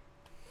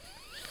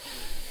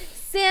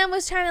 Sam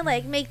was trying to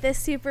like make this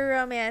super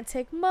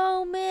romantic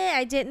moment.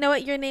 I didn't know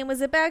what your name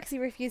was about because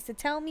you refused to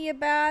tell me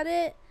about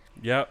it.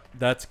 Yep,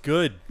 that's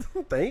good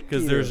thank you.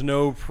 because there's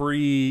no Well,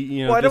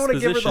 I don't want to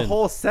give her the disposition.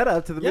 whole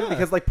setup to the movie Yeah.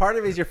 because, like, part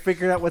of it is you're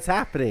figuring out what's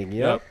happening.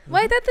 You know? Yep.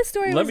 Well, I thought the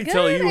story Let was me good.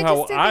 tell you I how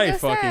just didn't I think it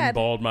was fucking sad.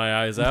 bawled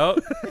my eyes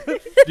out.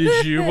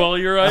 Did you bawl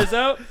your eyes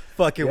out?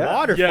 fucking Yeah.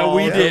 waterfall. Yeah,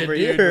 we did, over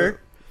dude.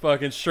 here.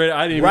 Fucking straight.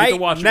 I didn't even get Right to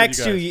watch next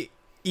it to with you guys.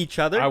 each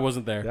other. I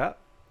wasn't there. Yeah.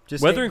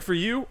 Just Weathering for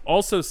You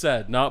also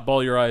said not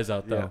bawl your eyes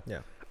out though. Yeah.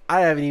 I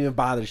haven't even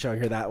bothered showing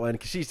her that one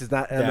because she's just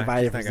not Yeah,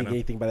 uninvited she's for not seeing gonna.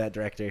 anything by that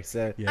director.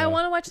 So, Yeah. I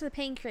want to watch the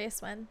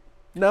pancreas one.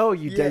 no,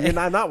 you Yeah. did.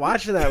 I'm not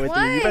watching that with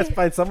you. You Why? best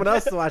find someone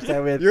else to watch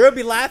that with. You're gonna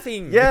be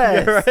laughing.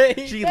 Yes.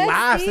 right? She Bestie.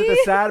 laughs at the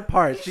sad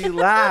part. She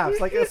laughs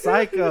like a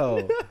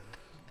psycho.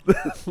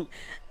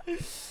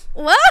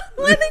 What?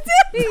 What are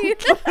they doing?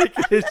 Like,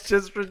 it's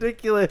just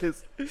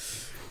ridiculous.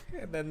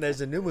 And then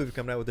there's a new movie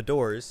coming out with The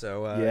Doors.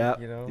 So Yeah.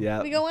 you know.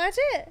 Yeah. We go watch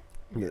it.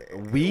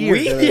 We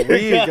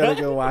are gonna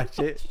go watch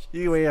it.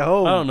 You ain't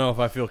home. I don't know if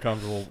I feel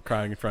comfortable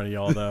crying in front of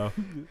y'all though.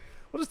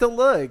 Well, just don't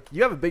look.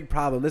 You have a big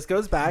problem. This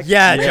goes back.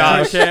 Yeah,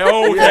 Josh. Okay.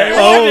 Holy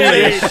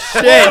Okay.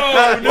 shit.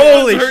 Oh, no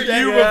Holy one's hurt shit.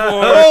 you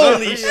before.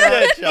 Holy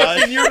shit,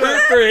 Josh. You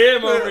hurt for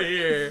him over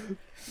here.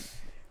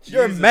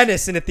 You're a Jesus.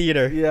 menace in the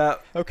theater. Yeah.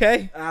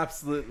 Okay?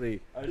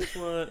 Absolutely. I just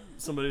want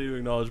somebody to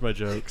acknowledge my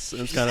jokes.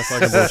 And it's kind of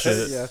fucking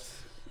bullshit. Yeah.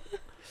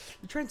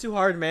 You're trying too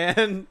hard,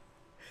 man.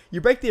 You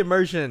break the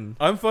immersion.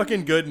 I'm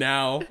fucking good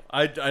now.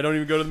 I don't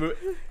even go to the movie.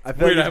 I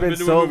feel Weird, I like haven't been it's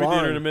to been a so movie long.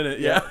 theater in a minute.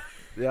 Yeah.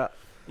 Yeah.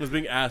 I was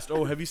being asked,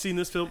 "Oh, have you seen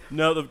this film?"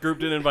 No, the group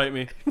didn't invite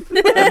me. Have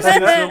you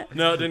seen this film?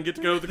 No, didn't get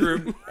to go with the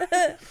group.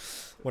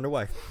 Wonder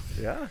why.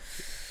 Yeah.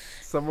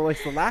 Someone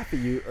likes to laugh at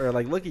you or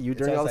like look at you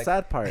during sounds all the like-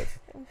 sad parts.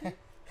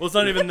 Well, it's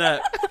not even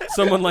that.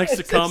 Someone likes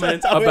to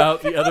comment how it-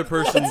 about the other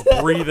person's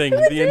breathing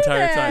the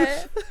entire time.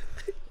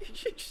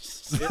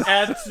 It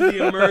adds to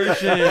the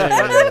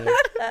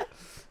immersion.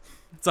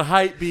 It's a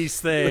hype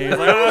beast thing. It's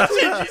like, oh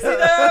shit, you see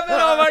that happen?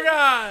 Oh my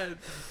god!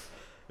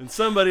 And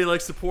somebody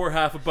likes to pour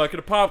half a bucket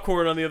of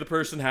popcorn on the other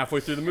person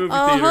halfway through the movie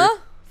theater.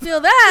 Feel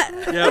that.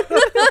 Yep.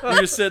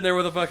 You're just sitting there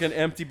with a fucking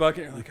empty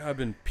bucket. You're like, I've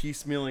been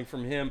piecemealing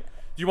from him.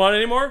 Do you want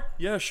any more?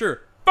 Yeah,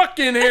 sure.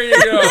 Fucking here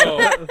you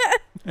go.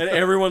 And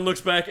everyone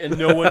looks back and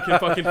no one can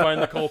fucking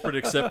find the culprit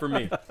except for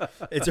me.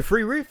 It's a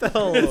free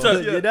refill. It's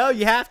a- You know,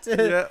 you have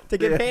to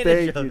take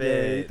advantage of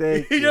it.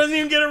 Thank He you. doesn't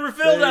even get it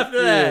refilled Thank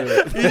after that.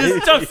 you. He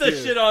just dumps that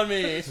shit on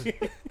me.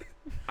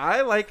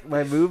 I like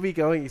my movie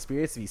going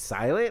experience to be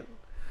silent.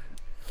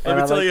 Let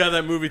me I tell like, you how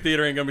that movie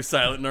theater ain't gonna be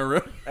silent in our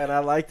room. and I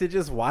like to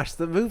just watch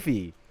the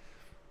movie.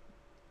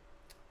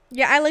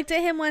 Yeah, I looked at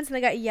him once and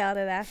I got yelled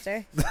at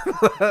after.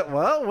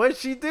 Well, what's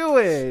she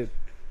doing?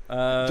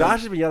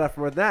 Josh has been yelled at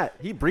for more than that.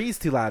 He breathes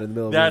too loud in the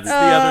middle of the That's movie.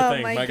 the other Oh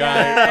thing, my my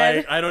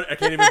guy. God. I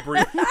can't even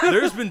breathe.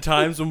 There's been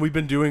times when we've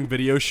been doing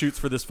video shoots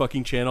for this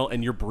fucking channel,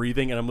 and you're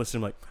breathing, and I'm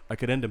listening like, I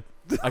could end him.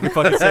 I could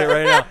fucking say it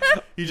right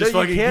now. He just No,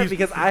 fucking. you can't he's-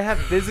 because I have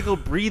physical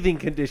breathing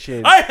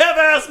conditions. I have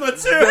asthma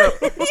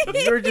too.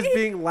 You're just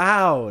being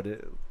loud.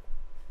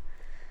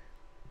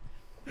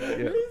 Yeah.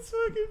 It's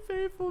fucking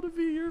painful to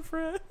be your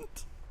friend.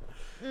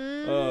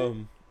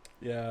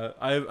 Yeah,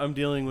 I'm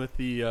dealing with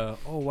the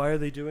why are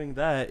they doing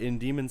that in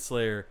Demon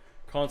Slayer?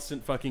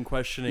 Constant fucking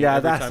questioning. Yeah,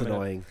 every that's time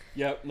annoying.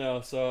 Yep,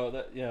 no,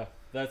 so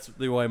that's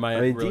the way my.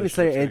 I mean, Demon relationship's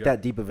Slayer gonna ain't go.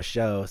 that deep of a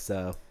show,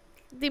 so.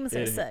 Demon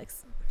Slayer Yeah.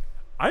 sucks.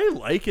 I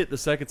like it the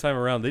second time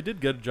around. They did a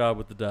good job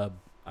with the dub.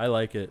 I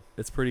like it.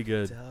 It's pretty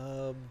good.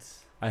 Dubbed.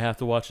 I have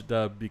to watch it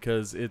dub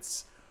because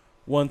it's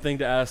one thing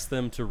to ask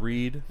them to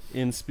read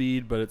in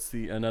speed, but it's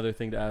another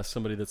thing to ask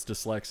somebody that's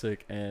dyslexic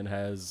and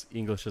has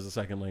English as a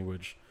second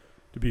language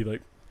to be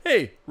like,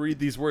 hey, read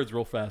these words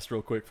real fast,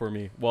 real quick for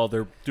me while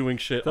they're doing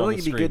shit Sounds on like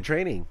the it'd be screen. good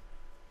training.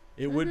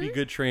 It would be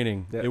good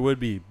training. Yeah. It would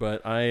be,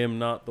 but I am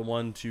not the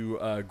one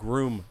to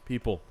groom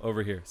people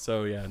over here.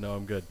 So yeah, no,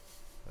 I'm good.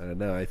 I don't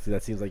know. I see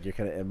that seems like your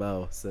kind of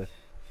MO. So.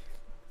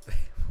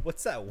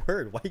 What's that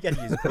word? Why you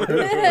gotta use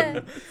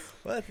word?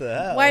 What the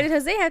hell? Why did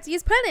Jose have to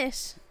use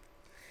punish?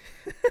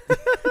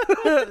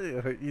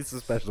 He's a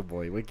special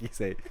boy. What can you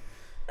say?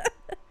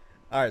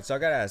 All right, so I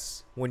gotta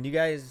ask: when you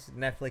guys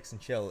Netflix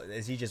and chill,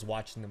 is he just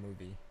watching the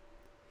movie?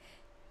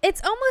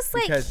 It's almost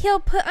like Because- he'll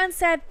put on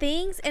sad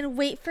things and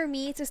wait for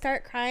me to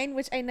start crying,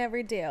 which I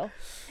never do.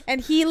 And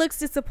he looks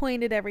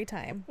disappointed every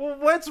time. Well,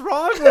 what's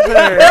wrong with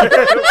her?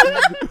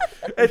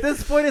 At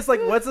this point, it's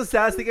like, what's the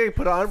saddest thing I can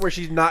put on where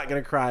she's not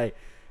gonna cry?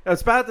 I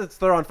was about to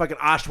throw on fucking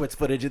Auschwitz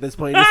footage at this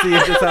point to see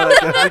if this how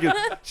that goes.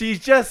 Because she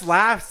just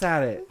laughs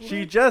at it.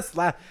 She just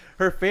laughs.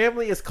 Her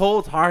family is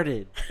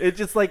cold-hearted. It's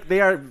just like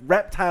they are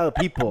reptile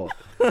people.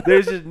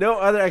 There's just no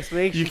other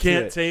explanation. You to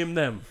can't it. tame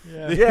them.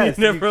 Yes,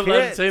 You're never you allowed to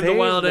can't tame the tame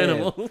wild them.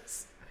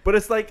 animals. But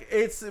it's like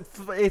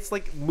it's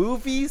like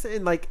movies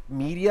and like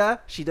media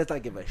she does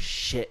not give a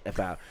shit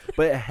about.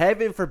 But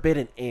heaven forbid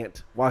an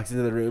ant walks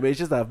into the room. It's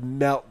just a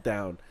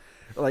meltdown.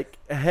 Like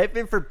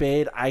heaven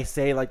forbid I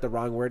say like the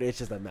wrong word. It's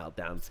just a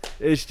meltdown.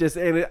 It's just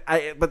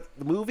but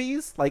the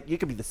movies, like, you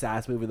could be the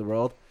saddest movie in the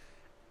world,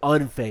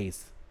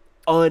 unfazed.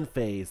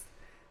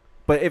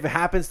 But if it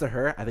happens to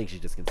her, I think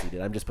she's just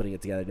conceited. I'm just putting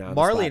it together now. on the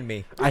Marley spot. and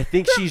me. I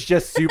think she's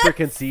just super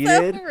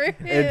conceited rude.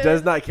 and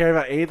does not care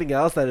about anything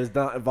else that does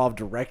not involve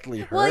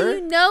directly her. Well,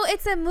 you know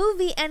it's a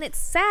movie and it's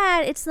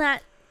sad. It's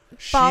not.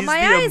 Bawl She's my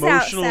the eyes out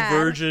emotional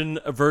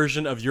sad.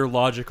 version of your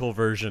logical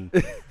version.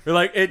 You're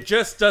like, it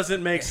just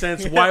doesn't make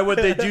sense. Why would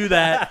they do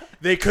that?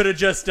 They could have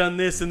just done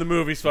this and the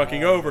movie's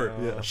fucking over.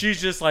 Yeah. She's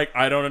just like,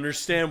 I don't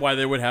understand why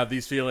they would have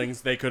these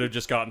feelings. They could have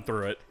just gotten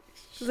through it.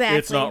 Exactly.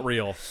 It's not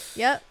real.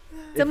 Yep.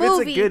 It's a If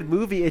movie. it's a good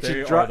movie, it They should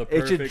are draw. the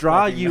It should perfect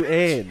draw fucking you match.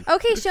 in.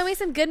 Okay, show me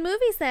some good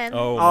movies then.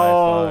 Oh my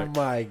Oh fuck.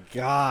 my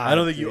god! I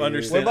don't think you dude.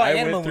 understand. What about I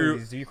went animal through-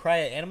 movies? Do you cry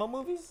at animal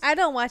movies? I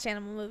don't watch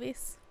animal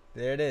movies.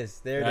 There it is.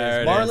 There it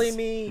There is. it Marley, is.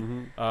 me,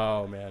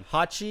 Oh man.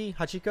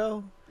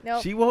 Hachiko.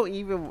 Nope. She won't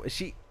even.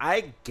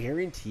 I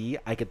guarantee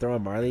I could throw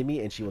on Marley and Me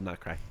and she will not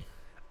cry.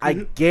 I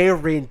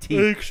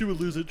guarantee. She would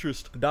lose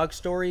interest. Dog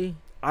Story.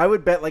 I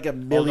would bet like $1 All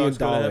million. dogs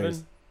go to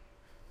heaven?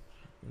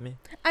 Me.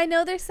 I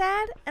know they're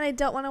sad, and I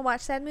don't want to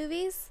watch sad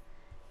movies,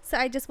 so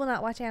I just will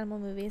not watch animal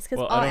movies because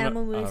Well, I all don't know-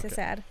 animal movies okay. are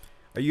sad.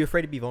 Are you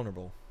afraid to be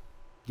vulnerable?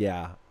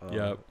 Yeah.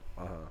 Yep.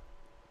 Uh-huh.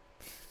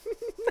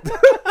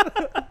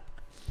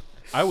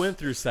 I went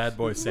through Sad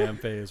Boy Sam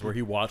phase where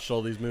he watched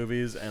all these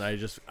movies, and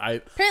Apparently,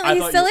 I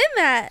he's thought still you-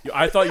 in that.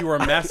 I thought you were a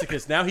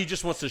masochist. Now he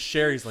just wants to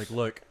share. He's like,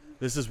 look,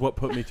 this is what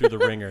put me through the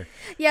ringer.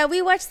 Yeah,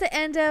 we watched the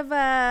end of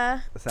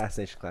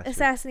Assassination Classroom.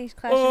 Assassination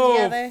Classroom Oh,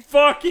 together.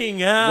 fucking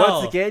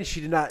hell. Once again,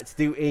 she did not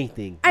do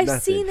anything. I've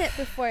Nothing. seen it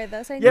before,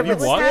 though, so I Yeah, know you what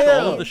was watched happening.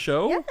 all of the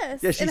show? Yes,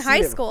 Yeah, she's in seen high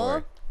it school.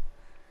 before.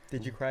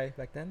 Did you cry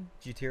back then?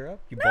 Did you tear up?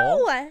 You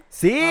bawl? No.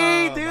 See,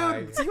 Oh, my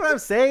dude? See what I'm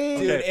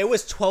saying? Dude, Okay. it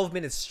was 12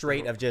 minutes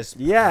straight of just.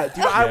 Yeah,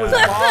 dude, I was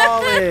Yeah.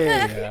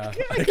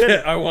 bawling.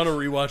 Yeah. I want to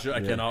rewatch it. I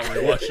cannot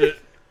rewatch it.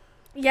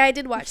 Yeah, I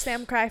did watch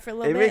Sam cry for a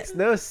little It bit. makes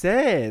no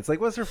sense.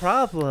 Like, what's her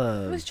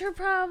problem? What's your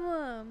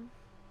problem?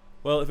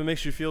 Well, if it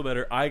makes you feel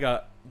better, I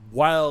got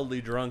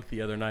wildly drunk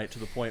the other night to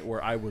the point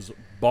where I was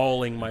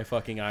bawling my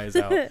fucking eyes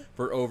out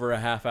for over a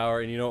half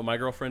hour. And you know what my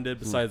girlfriend did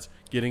besides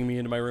getting me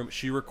into my room?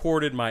 She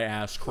recorded my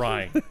ass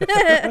crying.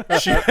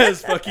 She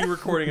has fucking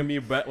recording of me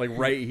like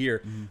right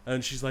here.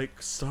 And she's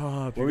like,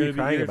 stop. What You're were you gonna be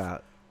crying here."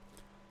 about?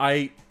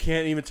 I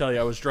can't even tell you.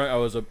 I was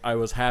drunk. I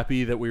was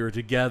happy that we were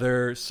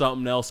together.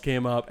 Something else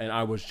came up, and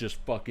I was just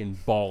fucking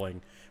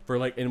bawling for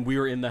like. And we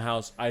were in the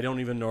house. I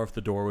don't even know if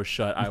the door was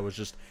shut. I was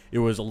just. It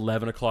was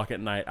 11 o'clock at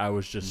night. I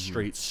was just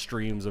straight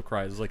streams of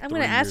cries. It was like I'm 3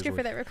 going to ask years her for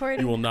worth. that recording.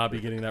 You will not be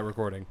getting that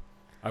recording.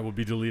 I will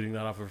be deleting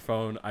that off her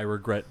phone. I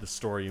regret the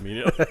story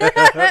immediately.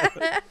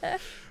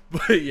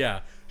 But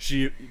yeah,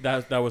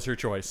 that was her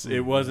choice.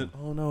 It wasn't,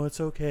 oh no,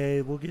 it's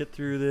okay, we'll get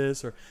through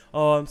this, or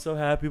oh, I'm so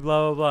happy,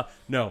 blah blah blah.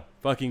 No,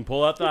 fucking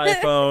pull out the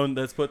iPhone.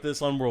 Let's put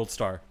this on World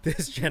Star.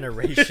 This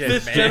generation,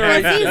 This man.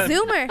 generation. Well, see,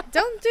 Zoomer.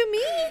 Don't do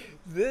me.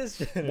 This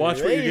generation.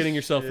 Watch what you're getting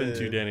yourself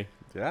into, Danny,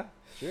 Yeah,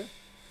 sure.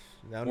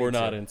 or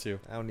not into.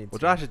 I don't need Well,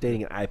 to. Josh is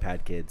dating an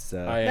iPad kid, so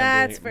I am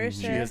That's dating- for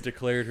She sure. has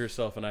declared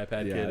herself an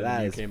iPad yeah, kid, that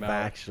and you is came out.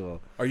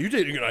 factual. Are you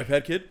dating an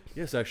iPad kid?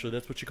 Yes, actually,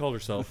 that's what she called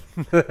herself.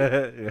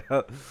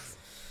 Yeah.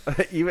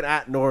 Even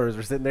at Norm's,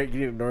 we're sitting there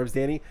eating at Norm's,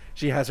 Danny.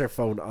 She has her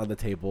phone on the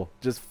table,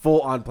 just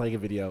full on playing a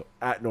video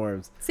at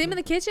Norm's. Same in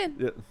the kitchen.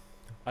 Yeah.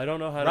 I don't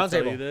know how Round to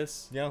tell table. you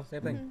this. Yeah,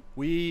 same thing.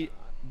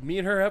 Me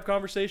and her have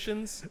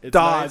conversations. It's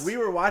Dog, nice. we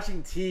were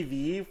watching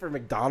TV for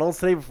McDonald's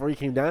today before you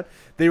came down.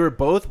 They were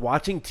both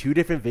watching 2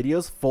 different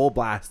videos full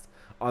blast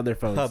on their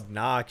phones.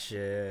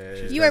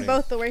 Obnoxious. You are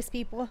both the worst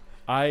people.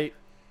 I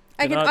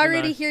I can cannot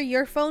already deny- hear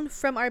your phone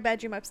from our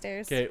bedroom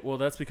upstairs. Okay, well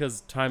that's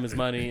because time is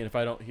money, and if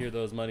I don't hear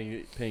those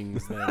money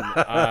pings, then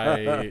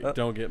I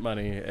don't get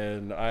money,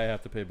 and I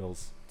have to pay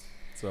bills.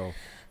 So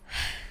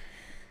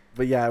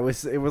But yeah, it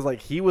was like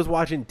he was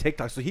watching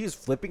TikTok, so he was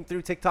flipping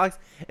through TikToks,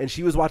 and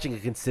she was watching a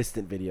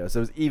consistent video, so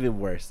it was even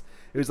worse.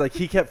 It was like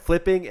he kept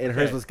flipping, and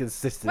hers Okay. was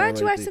consistent. Why all don't the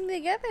you way watch through. them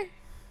together?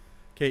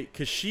 okay,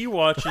 because she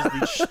watches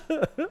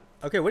the.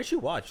 Okay, what did you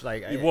watch?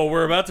 Like, Well,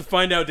 we're about to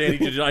find out, Danny.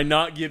 Did I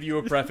not give you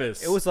a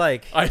preface? it was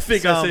like I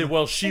think I some- said,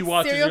 well, she Like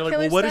watches. serial You're like, well,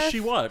 killer what does stuff? she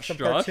watch, some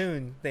Josh?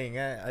 cartoon thing.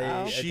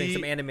 I think She-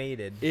 some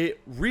animated. It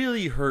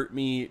really hurt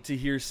me to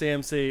hear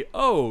Sam say,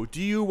 "Oh,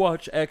 do you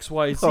watch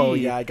XYZ?" Oh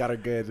yeah, I got her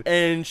good.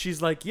 And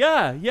she's like,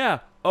 yeah.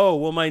 Oh,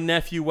 well, my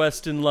nephew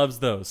Weston loves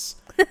those.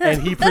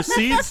 And he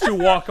proceeds to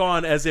walk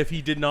on as if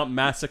he did not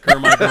massacre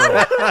my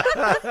girl.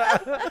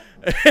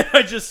 And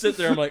I just sit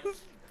there. I'm like,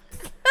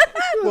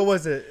 What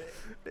was it?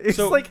 It's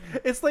So- like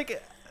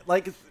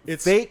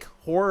It's- fake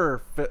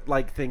horror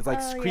like things like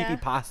Oh, creepy yeah.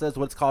 pasta is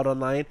what it's called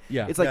online.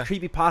 Yeah. it's like Yeah.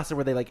 creepy pasta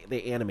where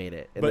they animate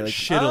it. And but they're like,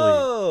 shittily.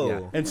 Oh,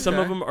 Yeah. And some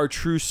of okay. them are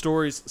true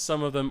stories.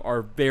 Some of them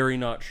are very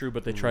not true,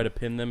 but they try to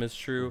pin them as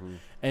true. Mm-hmm.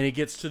 And it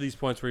gets to these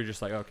points where you're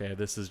just like, okay,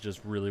 this is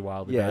just really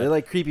wild. yeah, they're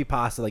like creepy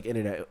pasta like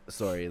internet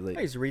stories. Like,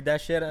 I used to read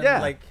that shit on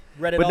Yeah. like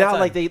Reddit. but all now the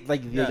like time. they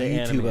Yeah. They YouTube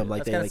animate them it. like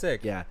That's they kinda like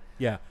sick. Yeah.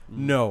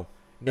 Mm-hmm. No.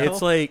 No?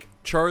 It's like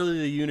Charlie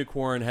the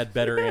Unicorn had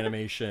better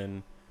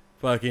animation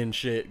fucking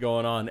shit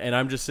going on. And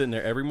I'm just sitting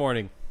there every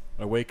morning.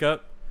 I wake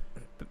up,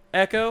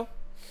 Echo,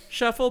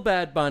 shuffle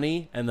Bad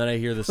Bunny. And then I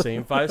hear the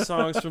same 5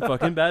 songs from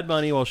fucking Bad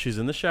Bunny while she's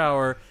in the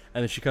shower.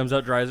 And then she comes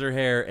out, dries her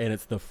hair, and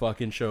it's the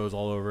fucking shows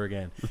all over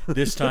again.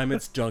 This time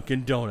it's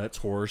Dunkin' Donuts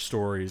horror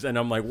stories. And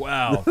I'm like,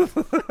 wow.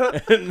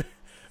 And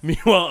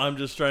meanwhile, I'm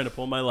just trying to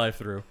pull my life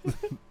through.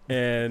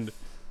 And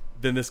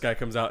then this guy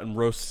comes out and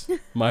roasts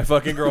my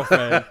fucking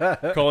girlfriend,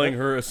 calling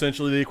her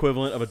essentially the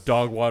equivalent of a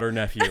dog water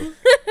nephew.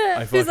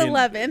 Who's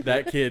 11.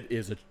 That kid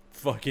is a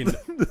fucking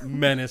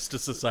menace to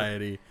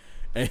society.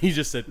 And he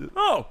just said,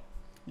 oh,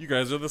 you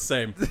guys are the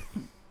same.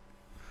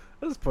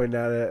 I was pointing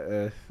out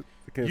the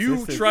You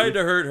consistency. tried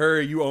to hurt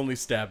her, you only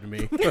stabbed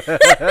me.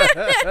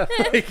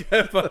 Like,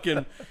 that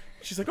fucking,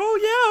 she's like,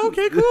 oh yeah,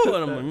 okay, cool.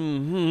 And I'm like,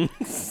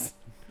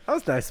 mm-hmm. I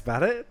was nice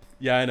about it.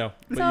 Yeah, I know.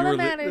 That's But all you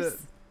that were matters.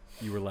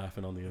 you were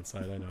laughing on the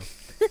inside, I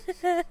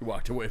know. You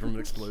walked away from an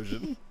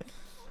explosion.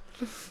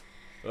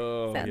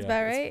 Oh, Sounds yeah,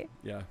 about it's- right.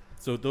 Yeah.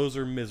 So those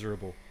are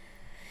miserable.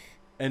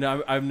 And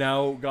I've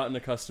now gotten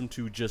accustomed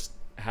to just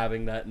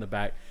having that in the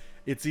back.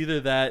 It's either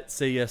that,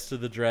 say yes to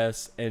the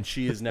dress, and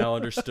she is now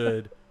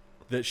understood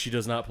that she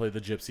does not play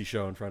the Gypsy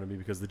Show in front of me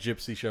because the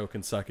Gypsy Show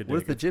can suck a dick.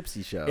 What's the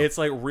Gypsy Show? It's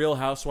like Real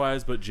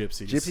Housewives, but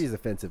gypsies. Gypsy is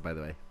offensive, by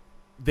the way.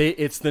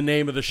 It's the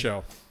name of the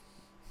show.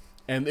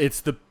 And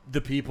it's the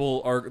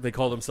people they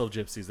call themselves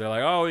gypsies. They're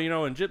like, oh, in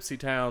Gypsy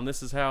Town,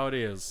 this is how it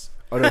is.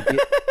 Oh no,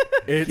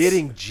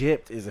 getting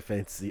gypped is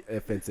offensive.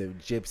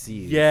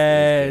 Gypsy.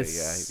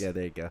 Yes. Yeah,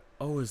 there you go.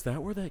 Oh, is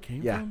that where that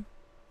came Yeah. from?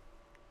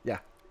 Yeah.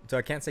 So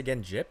I can't say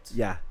getting gypped?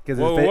 Yeah. Because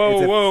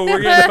Whoa, we're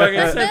getting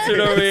fucking censored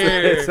over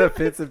It's here.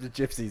 offensive to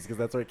gypsies because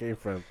that's where it came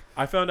from.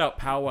 I found out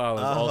powwow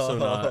is also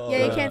not.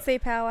 Yeah, you can't say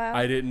powwow.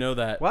 I didn't know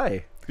that.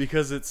 Why?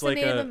 Because it's It's a like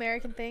Native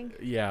American thing.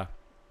 Yeah.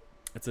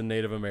 It's a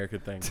Native American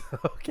thing.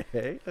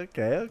 Okay.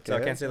 So I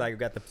can't say like we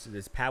got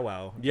this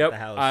powwow at Yep. the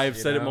house. I've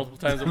you said it know? multiple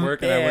times at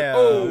work, and I Yeah. went,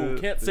 oh,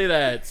 can't say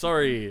that.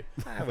 Sorry.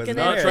 I was Good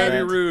Not night, trying to be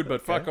Ted. rude,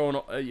 but Okay. fuck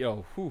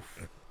on.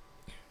 Oof.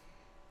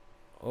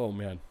 Oh,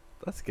 man.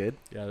 That's good.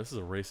 Yeah, this is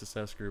a racist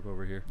ass group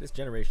over here. This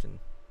generation.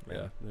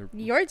 Yeah.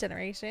 Your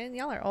generation.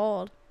 Y'all are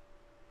old.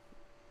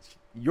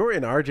 You're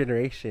in our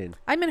generation.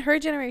 I'm in her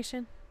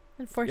generation,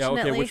 Yeah, unfortunately.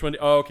 okay, which one?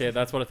 Oh, okay,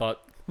 that's what I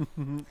thought.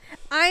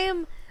 I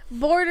am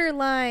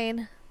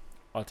borderline.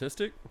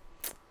 Autistic?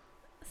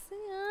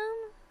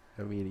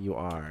 I mean, you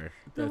are.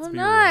 No, Let's I'm be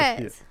not.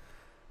 real.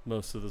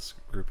 Most of this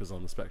group is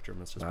on the spectrum.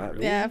 It's just Not be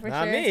me. real. Yeah, for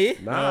Not sure. me.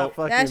 Nah, No,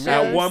 fucking that man.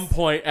 At shows. one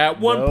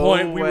No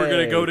point, we were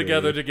gonna go way,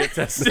 together dude. to get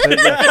tested.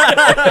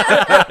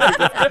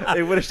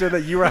 It would have shown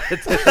that you were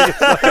autistic.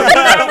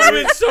 I would have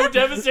been so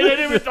devastated. I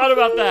didn't even thought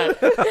about that.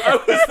 I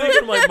was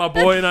thinking, like, my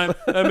boy and I.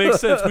 That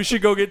makes sense. We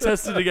should go get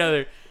tested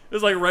together. It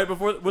was like right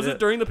before. Was it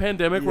during the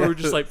pandemic where we were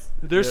just like,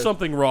 "There's Yeah.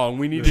 something wrong.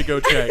 We need to go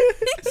check."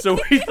 So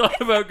we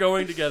thought about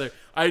going together.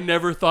 I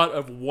never thought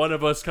of one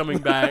of us coming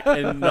back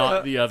and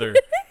not the other.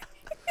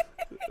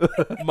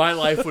 My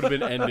life would have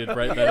been ended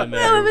right then and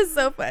That there. was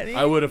so funny.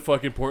 I would have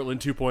fucking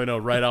Portland 2.0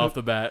 right off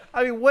the bat.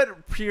 I mean,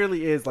 what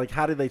purely is like?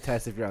 How do they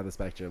test if you're on the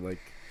spectrum? Like,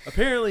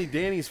 Apparently,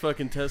 Danny's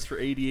fucking test for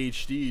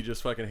ADHD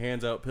just fucking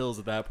hands out pills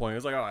at that point. It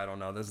was like, oh, I don't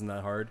know. This isn't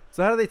that hard.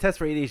 so how do they test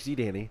for ADHD,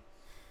 Danny?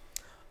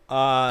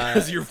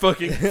 Because you're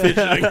fucking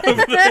fidgeting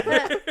over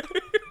there.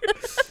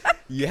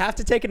 You have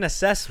to take an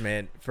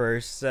assessment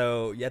first.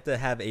 So you have to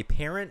have a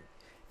parent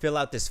fill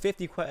out this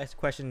 50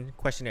 question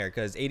questionnaire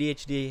because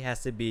ADHD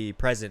has to be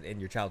present in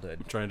your childhood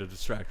I'm trying to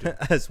distract you.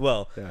 as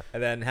well. Yeah.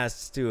 And then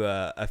has to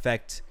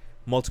affect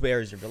multiple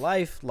areas of your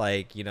life,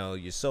 like,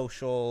 your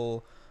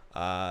social,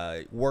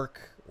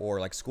 work, or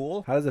like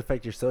school. How does it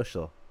affect your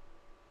social?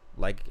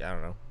 Like, I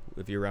don't know,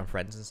 if you're around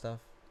friends and stuff.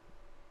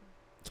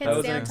 Can That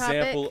was stay an on topic.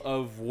 example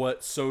of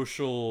what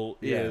social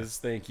Yeah. is.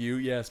 Thank you.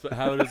 Yes, but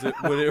how does it?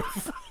 Would it?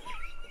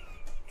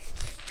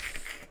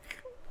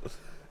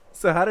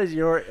 So how does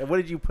what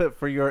did you put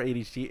for your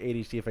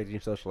ADHD affecting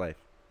your social life?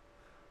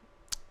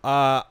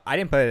 I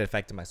didn't put it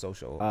affecting my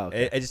social. Oh,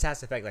 okay. It just has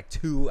to affect like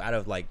 2 out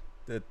of like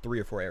the 3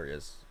 or 4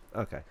 areas.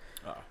 Okay.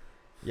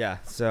 Yeah.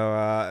 So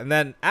and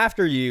then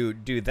after you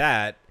do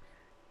that,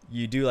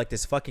 you do like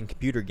this fucking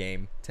computer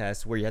game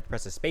test where you have to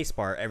press a space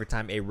bar every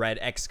time a red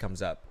X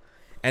comes up,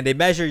 and they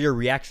measure your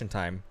reaction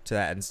time to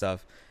that and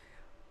stuff.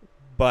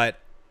 But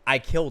I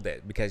killed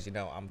it because I'm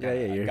Yeah,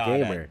 kinda you're a god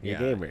gamer. at- You're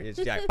a yeah, gamer. It's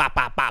like pop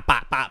pop pop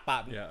pop pop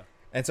pop. Yeah.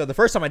 And so the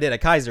first time I did at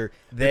Kaiser,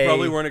 They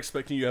probably weren't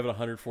expecting you to have a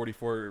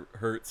 144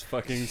 hertz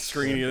fucking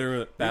screen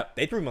either.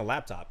 They threw me on a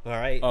laptop. All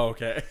right. Oh,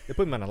 okay. They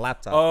put me on a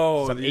laptop.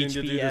 Oh, Some you didn't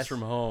get to do this HPS.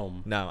 from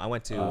home. No, I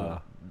went to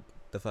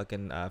the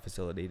fucking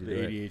facility to The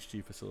do it.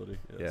 ADHD facility.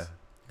 Yes. Yeah.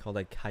 Called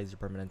like Kaiser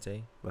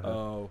Permanente. Uh-huh.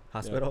 Oh.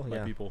 Hospital? My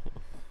Yeah. people.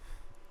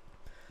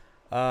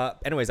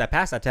 Anyways, I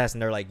passed that test,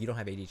 and they're like, "You don't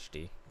have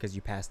ADHD because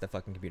you passed the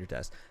fucking computer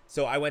test."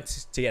 So I went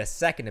to get a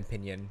second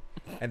opinion,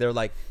 and they're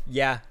like,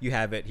 "Yeah, you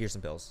have it. Here's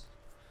some pills."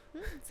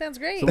 Sounds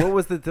great. So what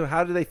was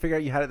how did they figure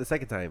out you had it the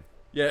second time?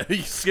 Yeah,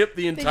 you skipped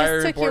the They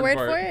entire just took your important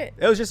word part. for it.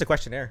 It was just a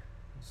questionnaire,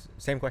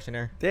 same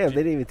questionnaire. Damn, they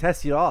didn't even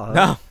test you at all. Huh?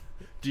 No,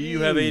 Do you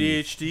have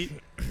Jeez. ADHD?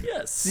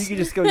 Yes. So you could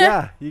just go,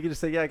 yeah. You could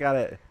just say, yeah, I got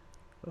it.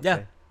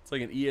 Yeah. It's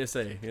like an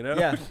ESA, you know?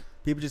 yeah,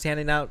 people just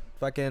handing out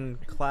fucking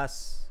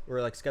class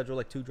or like schedule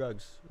like 2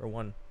 drugs or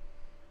 1.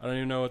 I don't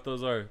even know what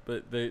those are,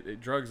 but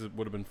drugs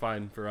would have been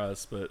fine for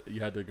us, but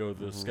you had to go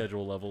the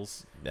schedule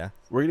levels. Yeah.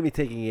 We're gonna be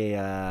taking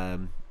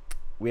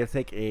we have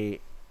to take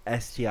a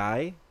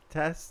STI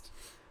test.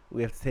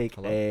 We have to take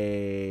Hello?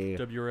 a.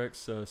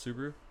 WRX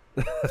Subaru.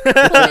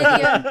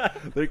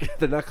 Chlamydia.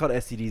 They're not called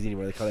STDs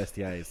anymore. They're called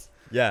STIs.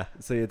 Yeah.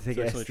 So you have to take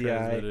Sexually STI.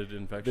 transmitted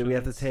infections. Then we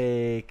have to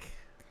take.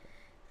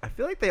 I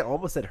feel like they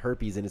almost said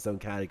herpes in its own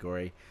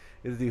category.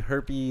 We have to do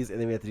herpes, and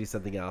then we have to do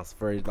something else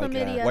for like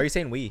Chlamydia. Why are you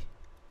saying we?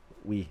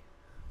 we.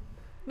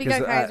 We got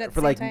 'Cause, Kaiser at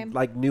for the like same time.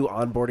 like new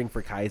onboarding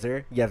for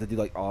Kaiser, you have to do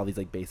like all these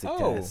like basic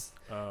Oh. tests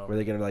Oh. where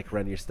they're gonna like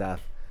run your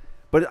stuff.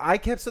 But I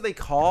kept so they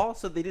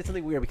did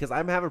something weird because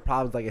I'm having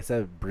problems, like I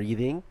said,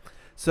 breathing.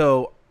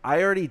 So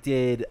I already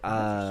did.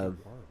 I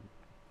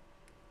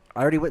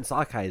already went and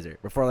saw Kaiser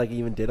before like I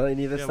even did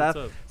any of this Yeah, stuff.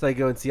 what's up? So I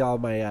go and see all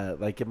my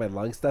like get my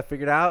lung stuff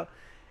figured out,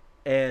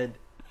 and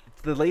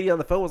the lady on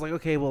the phone was like,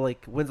 "Okay, well,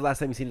 like when's the last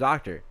time you seen a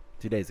doctor?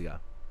 2 days ago."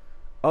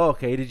 Oh,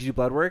 okay. Did you do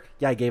blood work?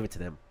 Yeah, I gave it to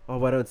them. Oh,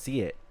 well, I don't see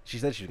it. She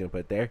said she was gonna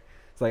put it there.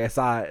 So like I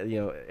saw it,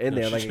 in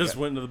there. She Like just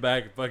went into the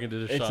bag and fucking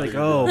did a it's shot. like,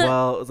 oh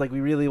well, it's like we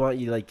really want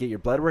you to like get your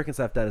blood work and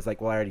stuff done. It's like,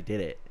 well, I already did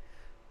it.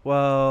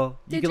 Well,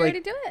 you Did can you like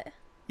already do it?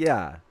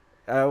 yeah.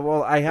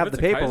 Well, I have If the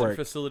it's a Kaiser paperwork.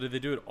 facility, they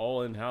do it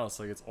all in house.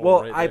 Like it's all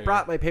Well, right I there.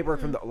 brought my paperwork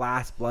from the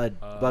last blood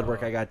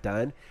work I got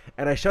done,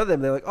 and I showed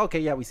them. They're like, "Okay,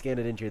 yeah, we scanned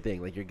it into your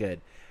thing. Like you're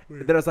good."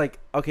 Then I was like,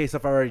 "Okay, so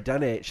if I've already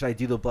done it, should I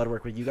do the blood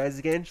work with you guys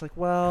again?" She's like,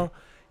 "Well,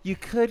 you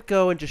could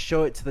go and just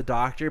show it to the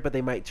doctor, but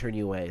they might turn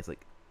you away." It's like,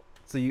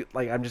 so you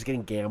like I'm just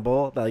getting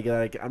gamble. Like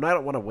I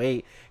don't want to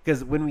wait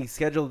because when we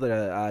scheduled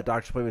the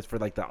doctor's appointments for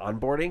like the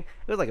onboarding, it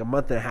was like a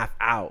month and a half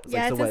out.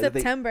 Yeah, like, it's so in what,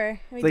 September.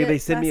 They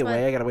send me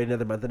away. I gotta wait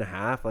another month and a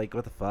half. Like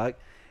what the fuck?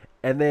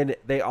 And then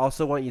they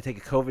also want you to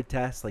take a COVID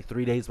test like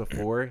 3 days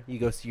before you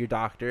go see your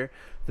doctor,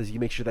 so you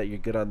make sure that you're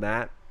good on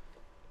that,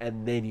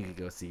 and then you can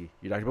go see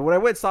your doctor. But when I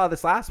went and saw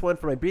this last one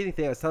for my breathing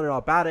thing, I was telling her all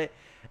about it,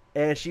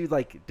 and she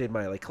like did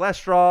my like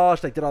cholesterol,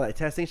 she like did all that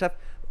testing stuff.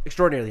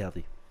 Extraordinarily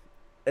healthy,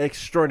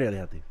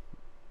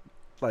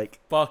 like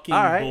fucking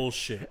all right.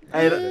 bullshit.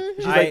 And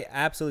she's I like,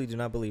 absolutely do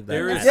not believe that.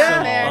 There is Yeah.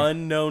 some Fair.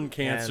 unknown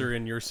cancer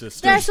in your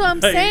system. That's what I'm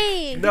Like,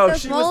 saying. no, Get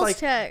those she was moles like,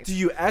 checked. do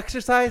you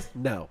exercise?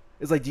 No.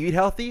 It's like, do you eat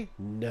healthy?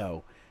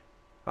 No.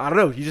 I don't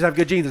know. You just have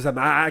good genes or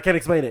something. I can't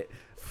explain it.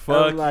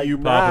 Fuck I'm like, you,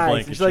 Papa nice.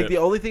 Blankenship. She's like, the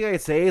only thing I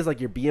could say is like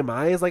your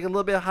BMI is like a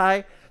little bit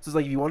high. So it's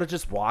like if you want to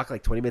just walk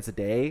like 20 minutes a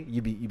day,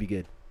 you'd be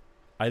good.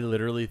 I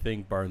literally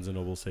think Barnes and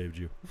Noble saved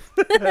you.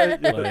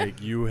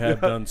 Like you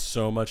have done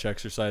so much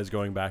exercise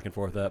going back and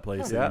forth to that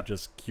place, Yeah. and you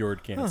just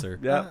cured cancer.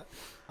 Yeah.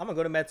 I'm gonna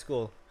go to med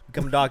school,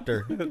 become a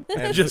doctor, and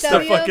Just to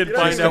W. fucking You know,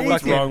 find out it's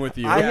what's fucking- wrong with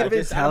you. I yeah, have been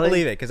I don't telling-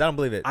 believe it because I don't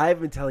believe it.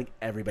 I've been telling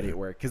everybody at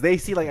work because they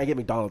see like I get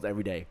McDonald's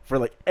every day. For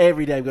like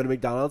every day I'm going to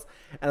McDonald's,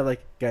 and I'm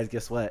like, guys,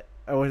 guess what?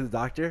 I went to the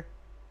doctor.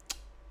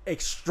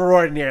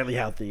 Extraordinarily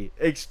healthy.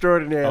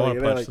 Extraordinarily. I want to And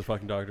they're punch like, the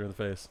fucking doctor in the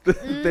face.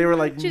 they were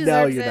like, She no,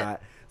 deserves you're it.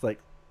 not. It's like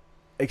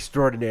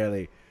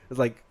extraordinarily. It's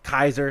like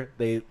Kaiser.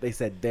 They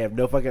said they have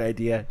no fucking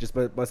idea. Just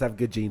must have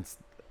good genes.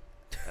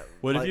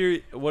 What Like-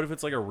 if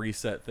it's like a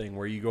reset thing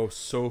where you go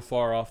so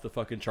far off the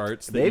fucking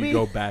charts that Maybe. you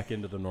go back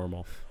into the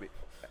normal?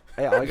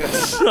 Hey, all I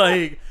got.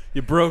 Like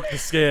you broke the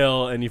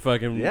scale and you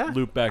fucking Yeah.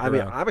 loop back I mean,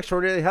 around. I'm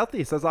extraordinarily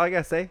healthy, so that's all I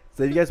gotta say.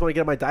 So if you guys want to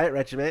get on my diet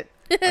regimen,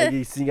 I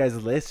can see you guys a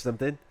list or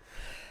something.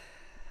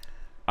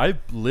 I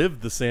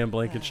lived the Sam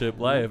Blankenship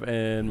life,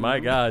 and my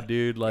God,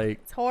 dude, like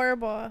It's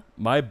horrible.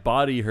 my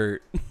body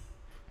hurt.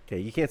 Okay,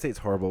 you can't say it's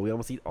horrible. We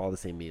almost eat all the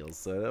same meals,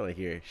 so I don't want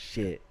to hear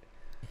shit.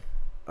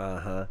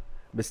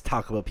 Miss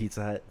Taco Bell,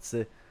 Pizza Hut.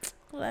 So,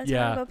 Well, that's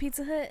Yeah. about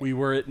Pizza Hut. We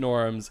were at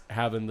Norm's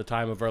having the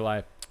time of our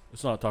life.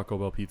 It's not Taco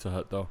Bell, Pizza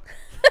Hut though.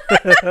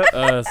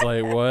 It's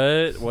like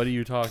what? What are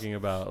you talking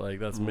about? Like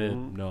that's mid.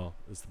 Mhm. No,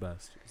 it's the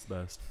best. It's the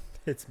best.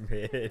 It's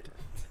mid.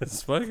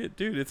 It's fucking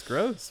dude. It's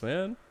gross,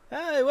 man.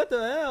 Hey, what the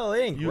hell? It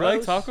ain't You gross.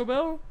 like Taco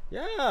Bell?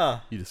 Yeah.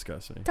 You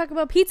disgust me. Talk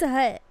about Pizza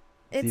Hut.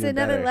 It's even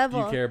another better. Do level.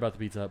 you care about the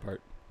Pizza Hut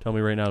part? Tell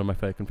me right now to my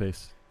fucking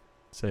face.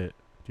 Say it.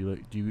 Do you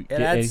like? Do you It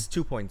get any? adds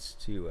 2 points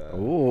to.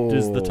 ooh.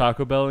 Does the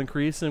Taco Bell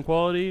increase in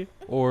quality,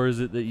 or is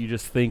it that you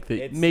just think that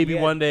It's- maybe you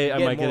get- one day you I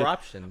get might more get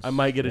options. I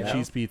might get a Yeah.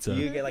 cheese pizza?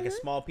 You get like a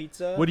small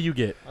pizza. What do you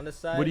get? on the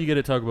side? What do you get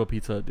at Taco Bell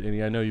Pizza Hut,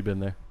 Danny? I know you've been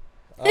there.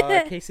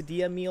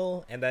 Quesadilla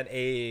meal and then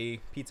a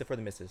pizza for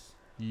the missus.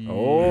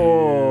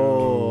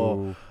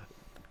 Oh.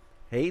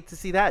 Hate to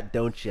see that,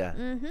 don't ya?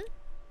 Mm-hmm.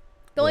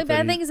 The only Well,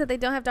 bad if thing is that they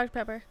don't have Dr.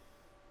 Pepper.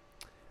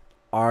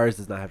 Ours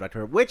does not have Dr.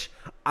 Pepper, which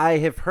I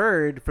have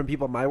heard from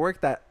people at my work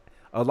that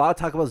a lot of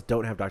Taco Bells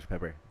don't have Dr.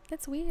 Pepper.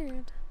 That's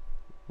weird.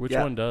 Which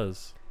Yeah. one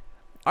does?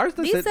 Ours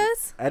does. These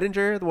does?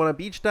 Edinger, the one on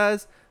Beach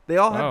does. They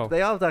all Wow.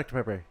 have Dr.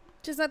 Pepper.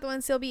 Just not the one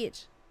in Seal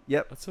Beach.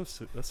 Yep. That's so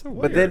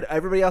weird. But then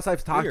everybody else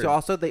I've talked Weird. to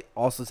also, they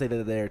also say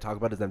that their Taco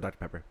Bell doesn't have Dr.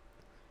 Pepper.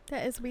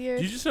 That is weird.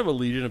 do you just have a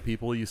legion of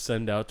people you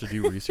send out to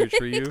do research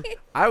for you?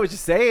 I was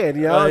just saying,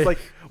 you know, it's Like-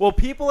 like, well,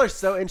 people are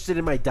so interested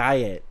in my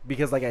diet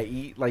because like I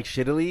eat like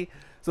shittily.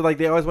 So like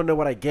they always want to know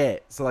what I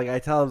get. So like I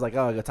tell them like,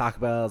 oh, I go Taco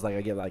Bell's, like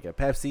I get like a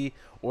Pepsi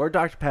or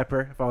Dr.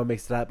 Pepper if I want to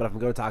mix it up. But if I'm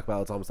going to Taco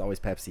Bell, it's almost always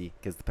Pepsi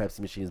because the Pepsi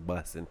machine is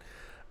busting.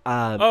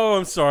 Oh,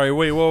 I'm sorry.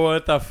 Wait,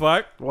 what the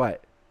fuck?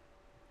 What?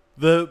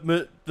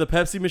 The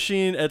Pepsi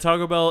machine at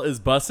Taco Bell is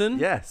bussin'?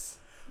 Yes.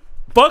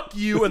 Fuck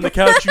you and the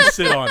couch you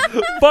sit on.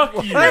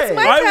 Fuck you. That's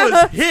my I was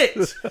couch. hit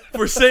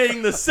for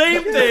saying the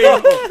same thing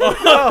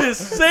on this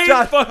same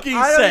Josh, fucking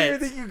I don't even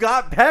set. think you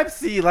got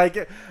Pepsi.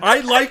 Like, I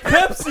like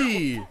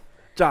Pepsi.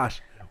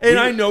 Josh. And we-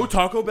 I know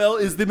Taco Bell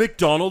is the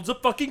McDonald's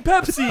of fucking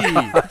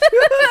Pepsi.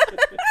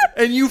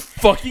 And you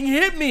fucking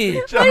hit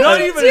me. Not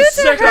you even do a to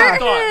second hurt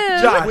thought.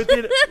 him? Josh,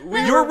 Within,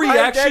 we your were right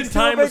reaction next to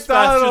time a was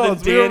faster than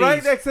McDonald's. We were right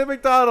Danny's. next to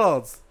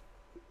McDonald's.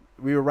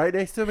 We were right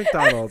next to a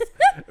McDonald's,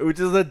 which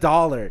is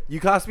 $1. You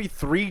cost me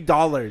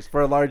 $3 for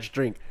a large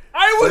drink.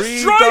 I was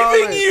 $3.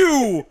 driving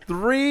you.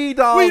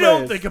 $3. We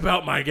don't think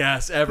about my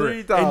gas ever.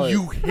 $3. And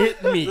you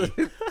hit me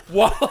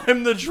while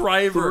I'm the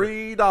driver.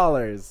 $3.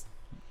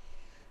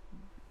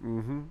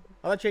 Mm-hmm.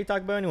 I'll let Jake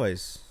talk about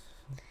anyways.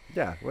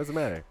 Yeah, what does it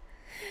matter?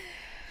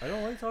 I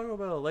don't like Taco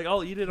Bell. Like,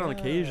 I'll eat it on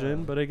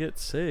occasion, but I get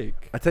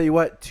sick. I tell you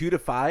what, 2 to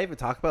 5,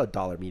 talk about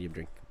 $1 medium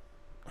drink.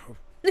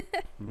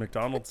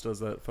 McDonald's does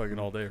that fucking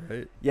all day,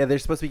 right? Yeah, they're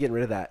supposed to be getting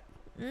rid of that.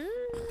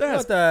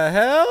 What the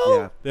hell?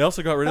 Yeah. They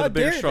also got rid of How the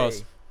bigger dare straws.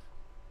 they?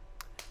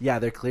 Yeah,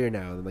 they're clear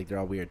now. Like they're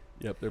all weird.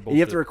 Yep, they're And bullshit.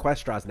 you have to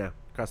request straws now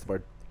across the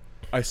board.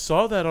 I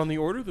saw that on the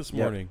order this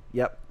Yep. morning.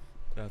 Yep.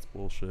 That's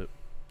bullshit.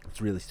 It's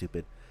really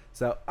stupid.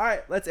 So, all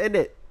right, let's end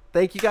it.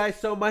 Thank you guys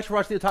so much for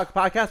watching the Talk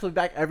Podcast. We'll be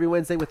back every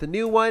Wednesday with a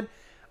new one.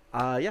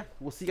 Yeah,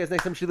 we'll see you guys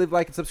next time. Should leave a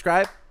like and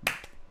subscribe.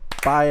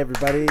 Bye,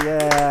 everybody.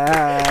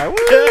 Yeah. Woo!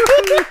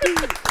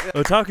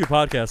 Otaku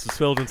Podcast is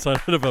filmed inside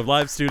of a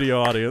live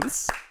studio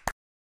audience.